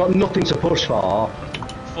I mean? I've got nothing to push for.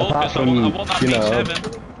 Apart Focus. from, I want that you know,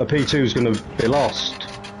 P7. a P2's going to be lost.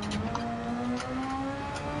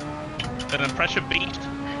 And then pressure beast.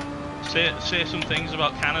 Say some things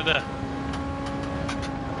about Canada.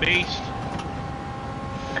 Beast.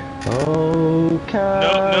 Oh,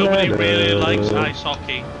 Canada. Nobody really likes ice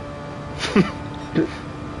hockey.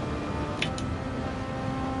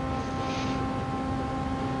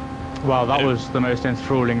 Wow, that was the most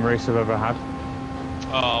enthralling race I've ever had.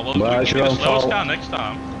 Oh, well, Well, we it's can your get the slowest fault. car next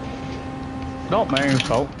time. Not my own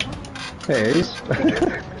fault. It is.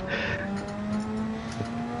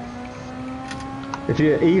 If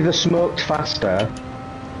you either smoked faster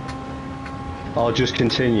or just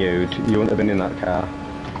continued, you wouldn't have been in that car.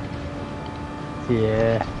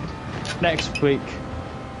 Yeah. Next week.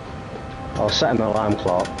 I'll set an alarm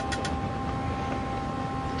clock.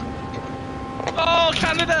 Oh,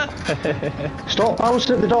 Canada! Stop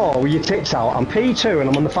bouncing at the door with your tits out. I'm P2 and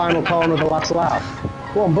I'm on the final corner of the last lap.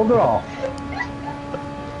 Go on, bugger off.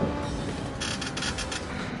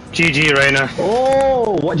 GG, Rainer.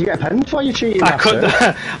 Oh, what did you get a pen for, you cheating I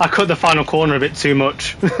bastard? cut the final corner a bit too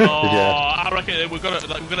much. Oh, I reckon we're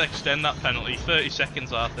gonna extend that penalty. 30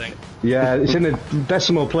 seconds, I think. Yeah, it's in a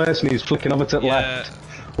decimal place and he's flicking over to the Yeah. left.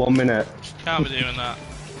 1 minute. Can't be doing that.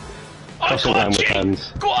 Oh, Cross go it on, down with G!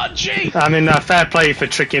 pens. Go on, G! I mean, fair play for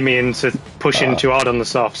tricking me into pushing too hard on the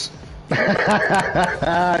softs.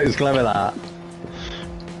 It was clever, that.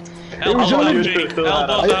 Elbows only- out, G.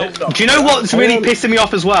 Elbows out. Do you know what's really pissing me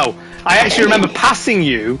off as well? I actually remember passing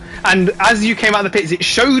you, and as you came out of the pits, it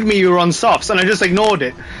showed me you were on softs, and I just ignored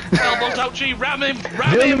it. Elbows out, G. Ram him!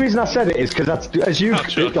 Ram The only him! reason I said it is because as you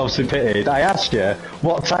obviously pitted, I asked you,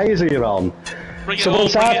 what tyres are you on? Bring it So on,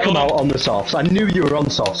 once bring I it come on. out on the softs, I knew you were on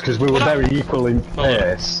softs because we were very equal in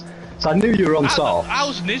pace. So I knew you were on softs.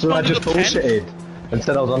 How's So Nismo I in just the 10th? bullshitted and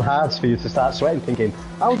said I was on hards for you to start sweating, thinking,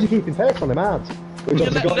 how do you keep in pace on them hards? Which You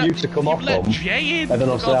obviously let- got you to come you off let them. Jay in, And then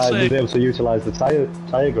for obviously God's I was sake. able to utilise the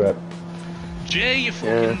tyre grip. Jay, you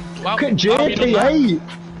fucking... Look at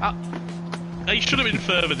JP8! He should have been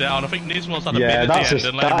further down. I think Nismo's had a bit Yeah, at that's the end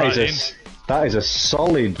and let him right in. that is a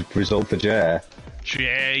solid result for Jay.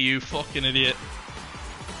 Jay, you fucking idiot.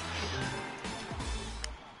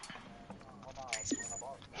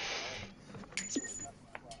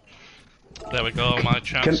 There we go, my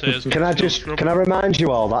chances. Can I remind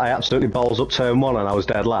you all that I absolutely balls up turn 1 and I was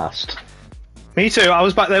dead last? Me too, I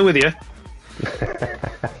was back there with you.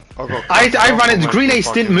 got I ran it, fucking Green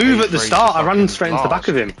Ace didn't move at the P3 start, I ran fucking straight into the back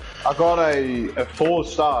of him. I got a full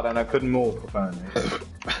start and I couldn't move, apparently.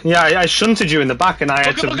 Yeah, I shunted you in the back and I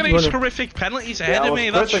had to Look at these horrific penalties ahead I of was me,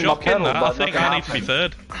 that's pressing my shocking pedal, that. I but think nothing I need to be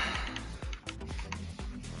third.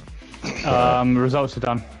 Results are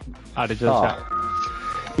done. Added to the chat.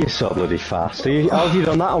 You're so bloody fast. How have you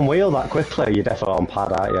done that on wheel that quickly? You're definitely on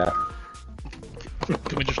pad, aren't you?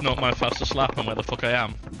 Can we just note my fastest lap and where the fuck I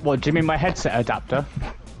am? What, do you mean my headset adapter?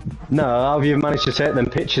 No, how have you managed to take them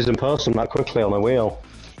pictures and post them that quickly on a wheel?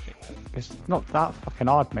 It's not that fucking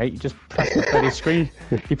hard, mate. You just press the bloody screen.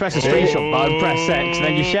 You press the screenshot button, press X, and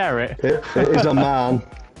then you share it. It is a man.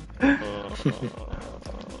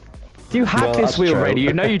 Do you hack Well, this that's wheel true. radio?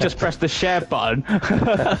 You know you just press the share button.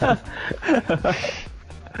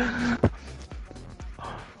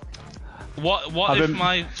 What I've if been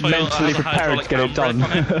my Toyota mentally has a prepared hydraulic to get it handbrake on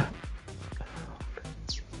done. it?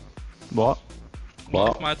 What?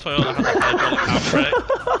 What if my Toyota has a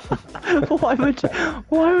hydraulic handbrake?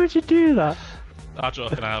 Why would you do that? I'm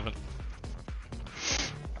joking, I haven't.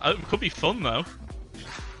 It could be fun though.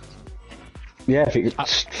 Yeah, if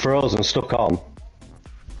it's frozen, stuck on.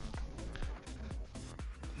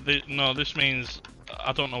 No, this means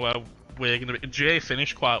I don't know where we're gonna be. Jay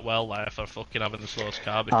finished quite well there for fucking having the slowest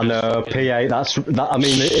car. I know, fucking- P8. I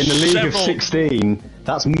mean, in the league of Several- 16,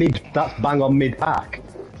 that's bang on mid pack.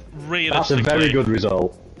 That's a Realistically, very good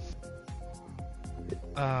result.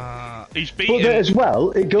 He's But beaten. then as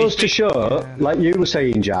well, it goes to beat- show, like you were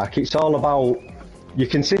saying, Jack, it's all about your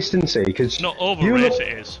consistency. Because Not over race it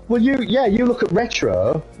is. Well, you look at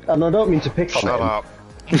Retro, and I don't mean to pick on Shut him. up.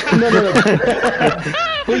 No.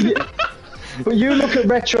 But you look at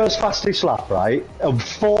Retro's fastest lap, right, of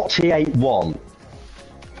 48.1.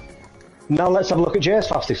 Now let's have a look at Jay's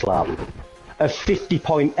fastest lap of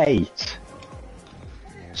 50.8.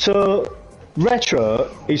 So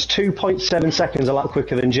Retro is 2.7 seconds a lap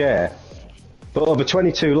quicker than Jay, but over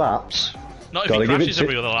 22 laps. Not if Gotta he give crashes it to-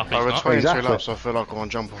 every other lap. He's Over not. 22 Exactly. laps, I feel like I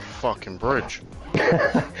want to jump off a fucking bridge.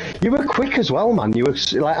 You were quick as well, man. You were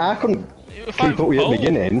like, I couldn't You were keep fine up with you at pole. the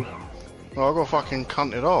beginning. Oh, I got fucking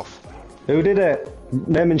cunted off. Who did it?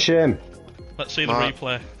 Name and shame. Let's see the Right.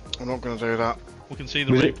 replay. I'm not going to do that. We can see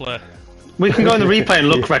the Was it- replay. We can go in the replay and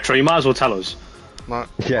look, Retro, you might as well tell us. No,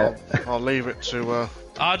 Yeah. I'll leave it to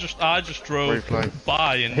I just drove Replay.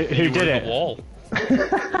 by and Who you did were in it? the wall.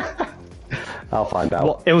 I'll find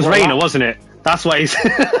out. It was Well, Rainer, wasn't it? That's what he's...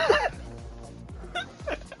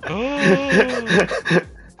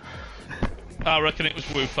 I reckon it was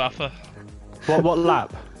Woofafa. What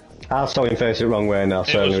lap? I saw him face it wrong way and I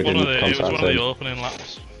certainly didn't It was contact one of him. the opening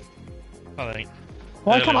laps. I think.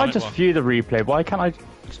 Why Early can't on I it just was. view the replay? Why can't I?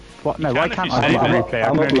 What? No, why if can't you I view save the it. replay? I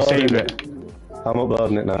can only save it. I'm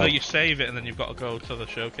uploading it now. No, you save it and then you've got to go to the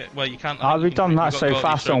showcase. Well, you can't. Oh, you we've can- done that you've got to so go to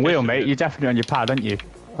fast your on wheel, showcase mate. with You're it. definitely on your pad, aren't you?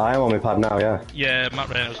 I am on my pad now, yeah. Yeah, Matt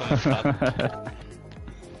Rayner was on his pad.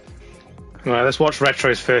 Right, let's watch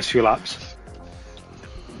Retro's first few laps.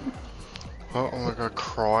 Oh, I'm gonna go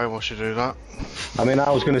cry while you do that. I mean, I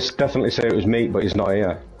was going to definitely say it was Meat, but he's not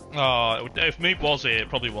here. Oh, if Meep was here, it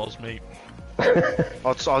probably was Meep.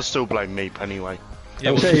 I'd still blame Meep anyway. Yeah,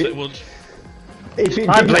 I'll it say- was. If it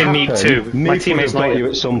I didn't blame Meat happen, too. My Meat teammate's would have not got here. you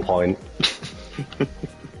at some point.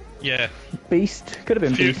 Yeah. Beast. Could have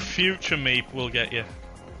been Beast. Future Meep will get you.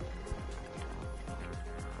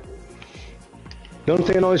 The only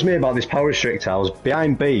thing that annoys me about this power restrictor, I was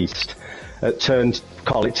behind Beast at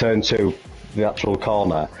call it turn 2, the actual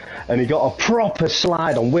corner, and he got a proper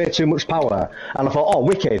slide on way too much power, and I thought, oh,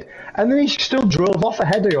 wicked. And then he still drove off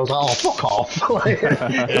ahead of me. I was like, oh, fuck off. Like,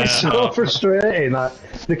 it's so frustrating. Like,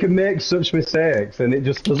 they can make such mistakes, and it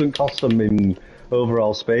just doesn't cost them in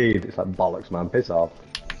overall speed. It's like, bollocks, man, piss off.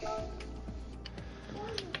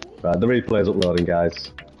 Right, the replay's uploading,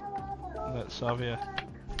 guys. Let's have you.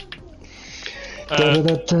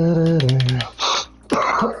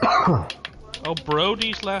 Oh,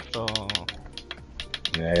 Brody's left. Oh.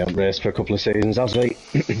 Yeah, he hasn't raced for a couple of seasons, has he?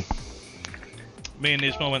 Me and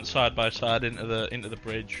Ismo went side by side into the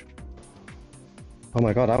bridge. Oh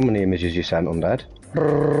my god, how many images you sent, Undead?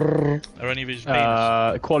 Are any of his penis?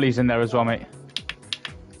 Quali's in there as well, mate.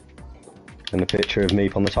 And a picture of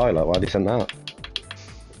Meep on the toilet, why'd he send that?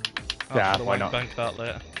 Yeah, I'll why not? Bank that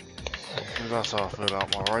later. That's how I feel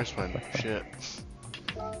about my race, man. Shit.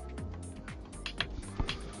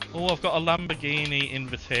 Oh, I've got a Lamborghini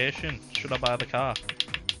invitation. Should I buy the car?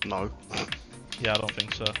 No. Yeah, I don't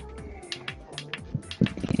think so.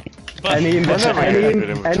 But, Any invitation?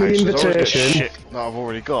 It's already shit that I've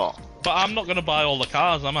already got. but I'm not going to buy all the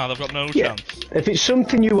cars, am I? I've got no Yeah. chance. If it's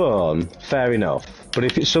something you own, fair enough. But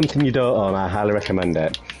if it's something you don't own, I highly recommend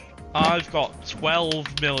it. I've got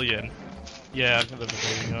 12 million. Yeah, I've got the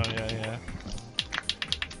Lamborghini. Yeah.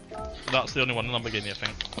 That's the only one in Lamborghini, I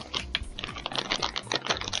think.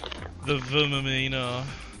 The Vermino.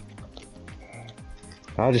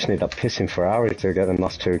 I just need that pissing Ferrari to get them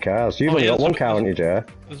last 2 cars. You've Oh, only yeah, got one there's a- car, haven't you, Jay?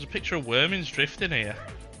 There's a picture of Wormings drifting here.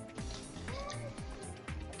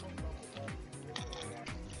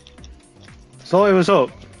 Thought it was up.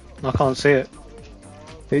 I can't see it.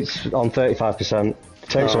 It's on 35%.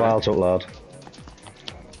 Takes a while to upload.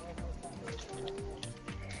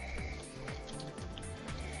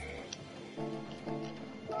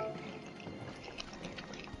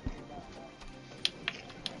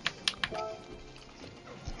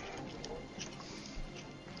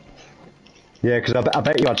 Yeah, because I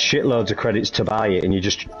bet you had shitloads of credits to buy it, and you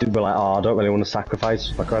just were like, oh, I don't really want to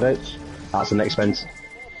sacrifice my credits. That's an expense.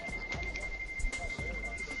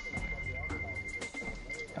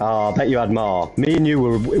 Oh, I bet you had more. Me and you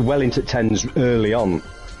were well into 10s early on,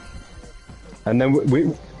 and then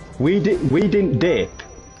we didn't dip.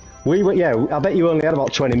 We were, yeah. I bet you only had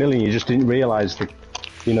about 20 million. You just didn't realise the,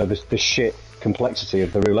 you know, the shit complexity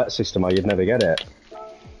of the roulette system, or you'd never get it.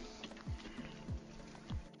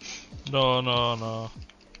 No.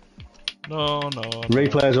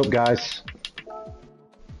 Replay's up, guys.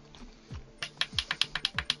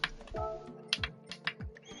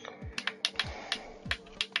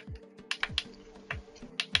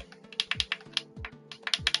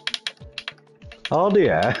 Oh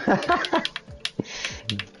dear.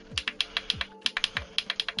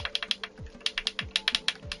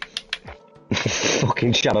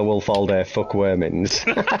 Fucking Shadow Wolf all day, fuck Wormings.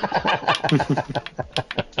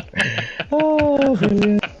 Oh,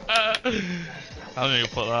 brilliant. How do you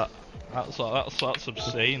put that? That's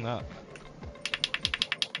obscene. That.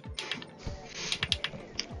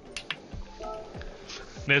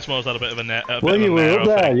 Nismo's had a bit of a net. Well, you were up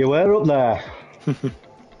there. You were up there.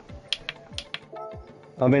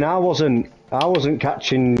 I mean, I wasn't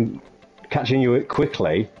catching you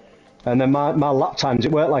quickly, and then my lap times.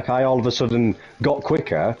 It weren't like I all of a sudden got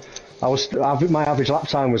quicker. My average lap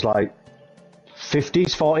time was like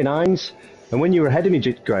 50s, 49s. And when you were ahead of me,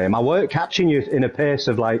 Graham, I weren't catching you in a pace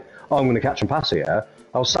of like, oh, I'm going to catch and pass here.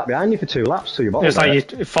 I was sat behind you for 2 laps till you bottled It's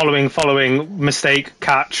like you following, mistake,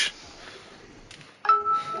 catch.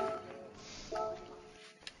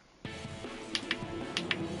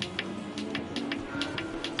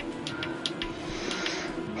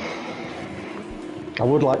 I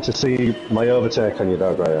would like to see my overtake on you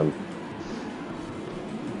though, Graham.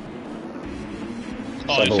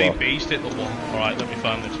 Oh, you see Beast hit the wall. Alright, let me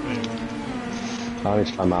find this move. I need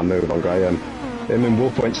to find my move on Graham. Him and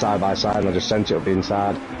Wolf went side by side and I just sent it up the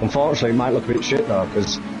inside. Unfortunately, it might look a bit shit though,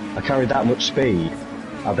 because I carried that much speed.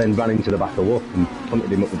 I then ran into the back of Wolf and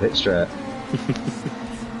punted him up the pit straight.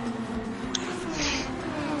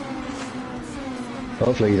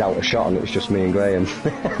 Hopefully he's out of shot and it was just me and Graham.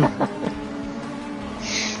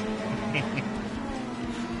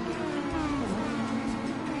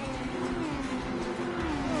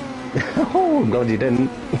 Oh, I'm glad you didn't.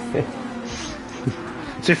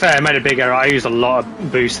 To be fair, I made a big error. I used a lot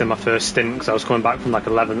of boost in my first stint because I was coming back from like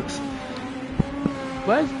 11th.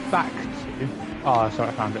 Where's back to? Oh, sorry,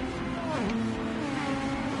 I found it.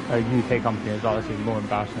 A UK company as well. This is more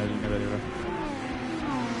embarrassing. I didn't know where they were.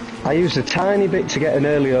 I used a tiny bit to get an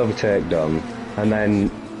early overtake done, and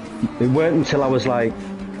then it weren't until I was like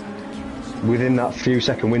within that few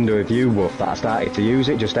second window of you, Wolf, that I started to use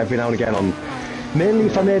it just every now and again on. Mainly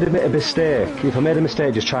if I made a bit of mistake. If I made a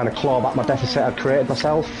mistake just trying to claw back my deficit I'd created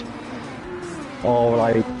myself. Or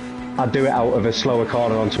like, I'd do it out of a slower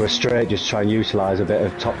corner onto a straight just to try and utilise a bit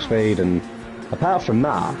of top speed, and apart from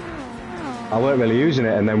that, I weren't really using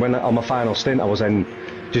it, and then when on my final stint I was then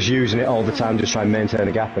just using it all the time, just trying to maintain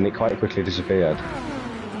a gap, and it quite quickly disappeared.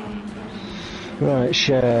 Right,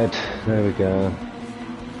 shared, there we go.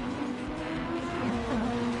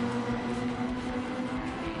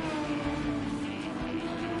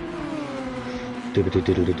 Oh,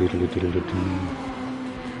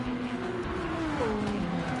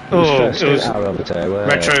 it was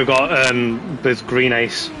Retro got with Green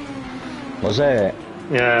Ace. Was it?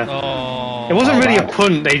 Yeah. Oh, it wasn't really a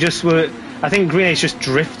punt, they just were... I think Green Ace just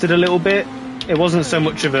drifted a little bit. It wasn't so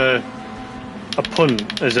much of a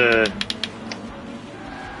punt as a...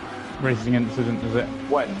 Racing incident, is it?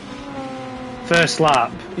 When? First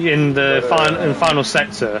lap, in the final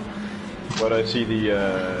sector. Where I see the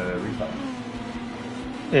replay.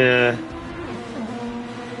 Yeah.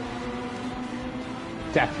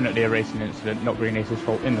 Definitely a racing incident, not Green Ace's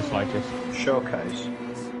fault in the slightest. Showcase.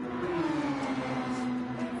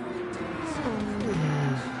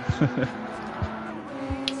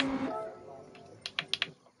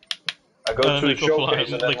 I go to the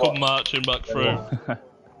showcase and they come marching back through.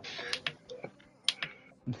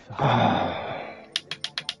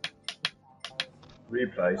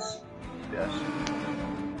 Replace. Yes.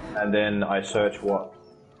 And then I search what?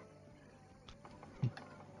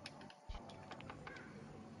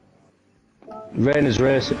 Rainer's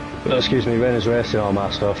racing. Excuse me, Rainer's racing all my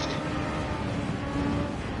stuff.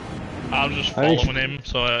 I'm just following him,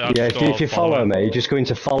 so I yeah, just if you follow me, just go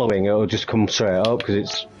into following, it'll just come straight up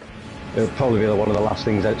because it'll probably be one of the last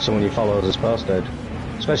things that someone you follow has posted,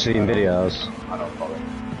 especially in videos. I don't follow.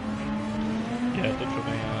 Yeah, it did for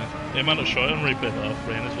me. It might not show it on replay though.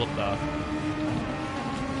 Rainer's what that.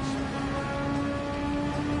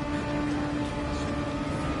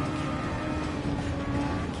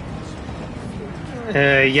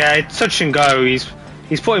 Yeah, it's touch and go. He's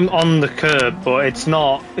put him on the curb, but it's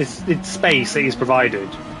not. It's space that he's provided.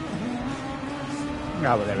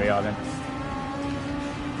 Ah, well, there we are then.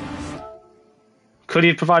 Could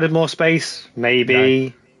he have provided more space?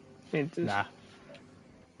 Maybe. No. Nah.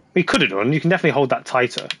 He could have done. You can definitely hold that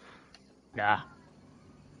tighter. Nah.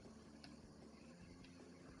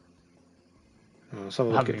 Oh, let's have a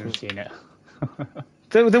I look haven't at even seen it.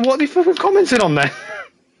 Then what are you fucking commenting on there?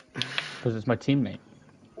 Because it's my teammate.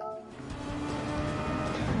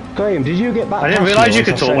 Graham, did you get back? I didn't realise you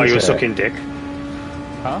could talk while you were sucking dick.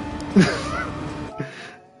 Huh?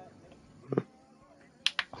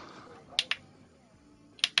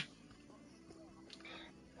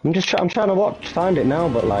 I'm trying to find it now,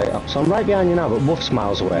 but like, so I'm right behind you now, but Wolf's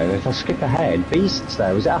miles away, and if I skip ahead, Beast's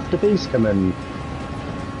there. Was it after Beast come in?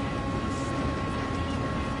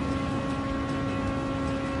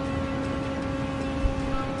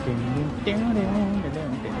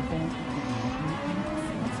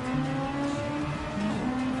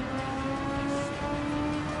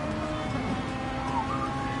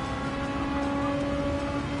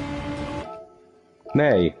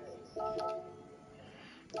 May.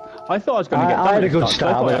 I thought I was going to get I had a good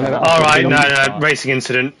start. Alright, no, racing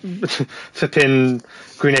incident. Flipping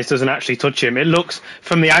Green Ace doesn't actually touch him. It looks,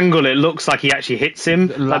 from the angle, it looks like he actually hits him.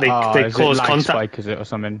 Like they cause contact. Spike, is it, or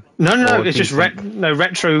something? No, it's just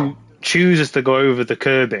Retro chooses to go over the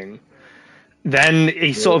curbing. Then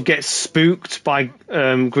he sort of gets spooked by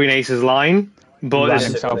Green Ace's line. But ran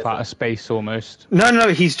himself out of space almost.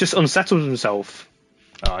 No, he's just unsettled himself.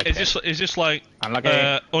 Oh, okay. Is this like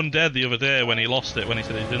Undead the other day when he lost it, when he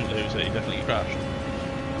said he didn't lose it, he definitely crashed?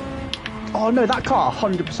 Oh no, that car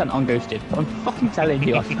 100% unghosted. I'm fucking telling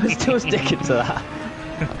you, I'm still sticking to that.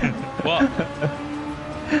 What?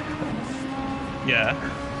 Yeah.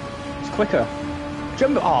 It's quicker. Do you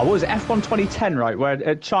remember, what was it, F1 2010, right, where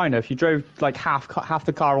at China, if you drove like half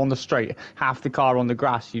the car on the straight, half the car on the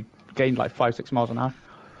grass, you gained like 5-6 miles an hour?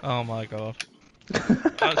 Oh my god.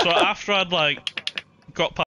 So after I'd like got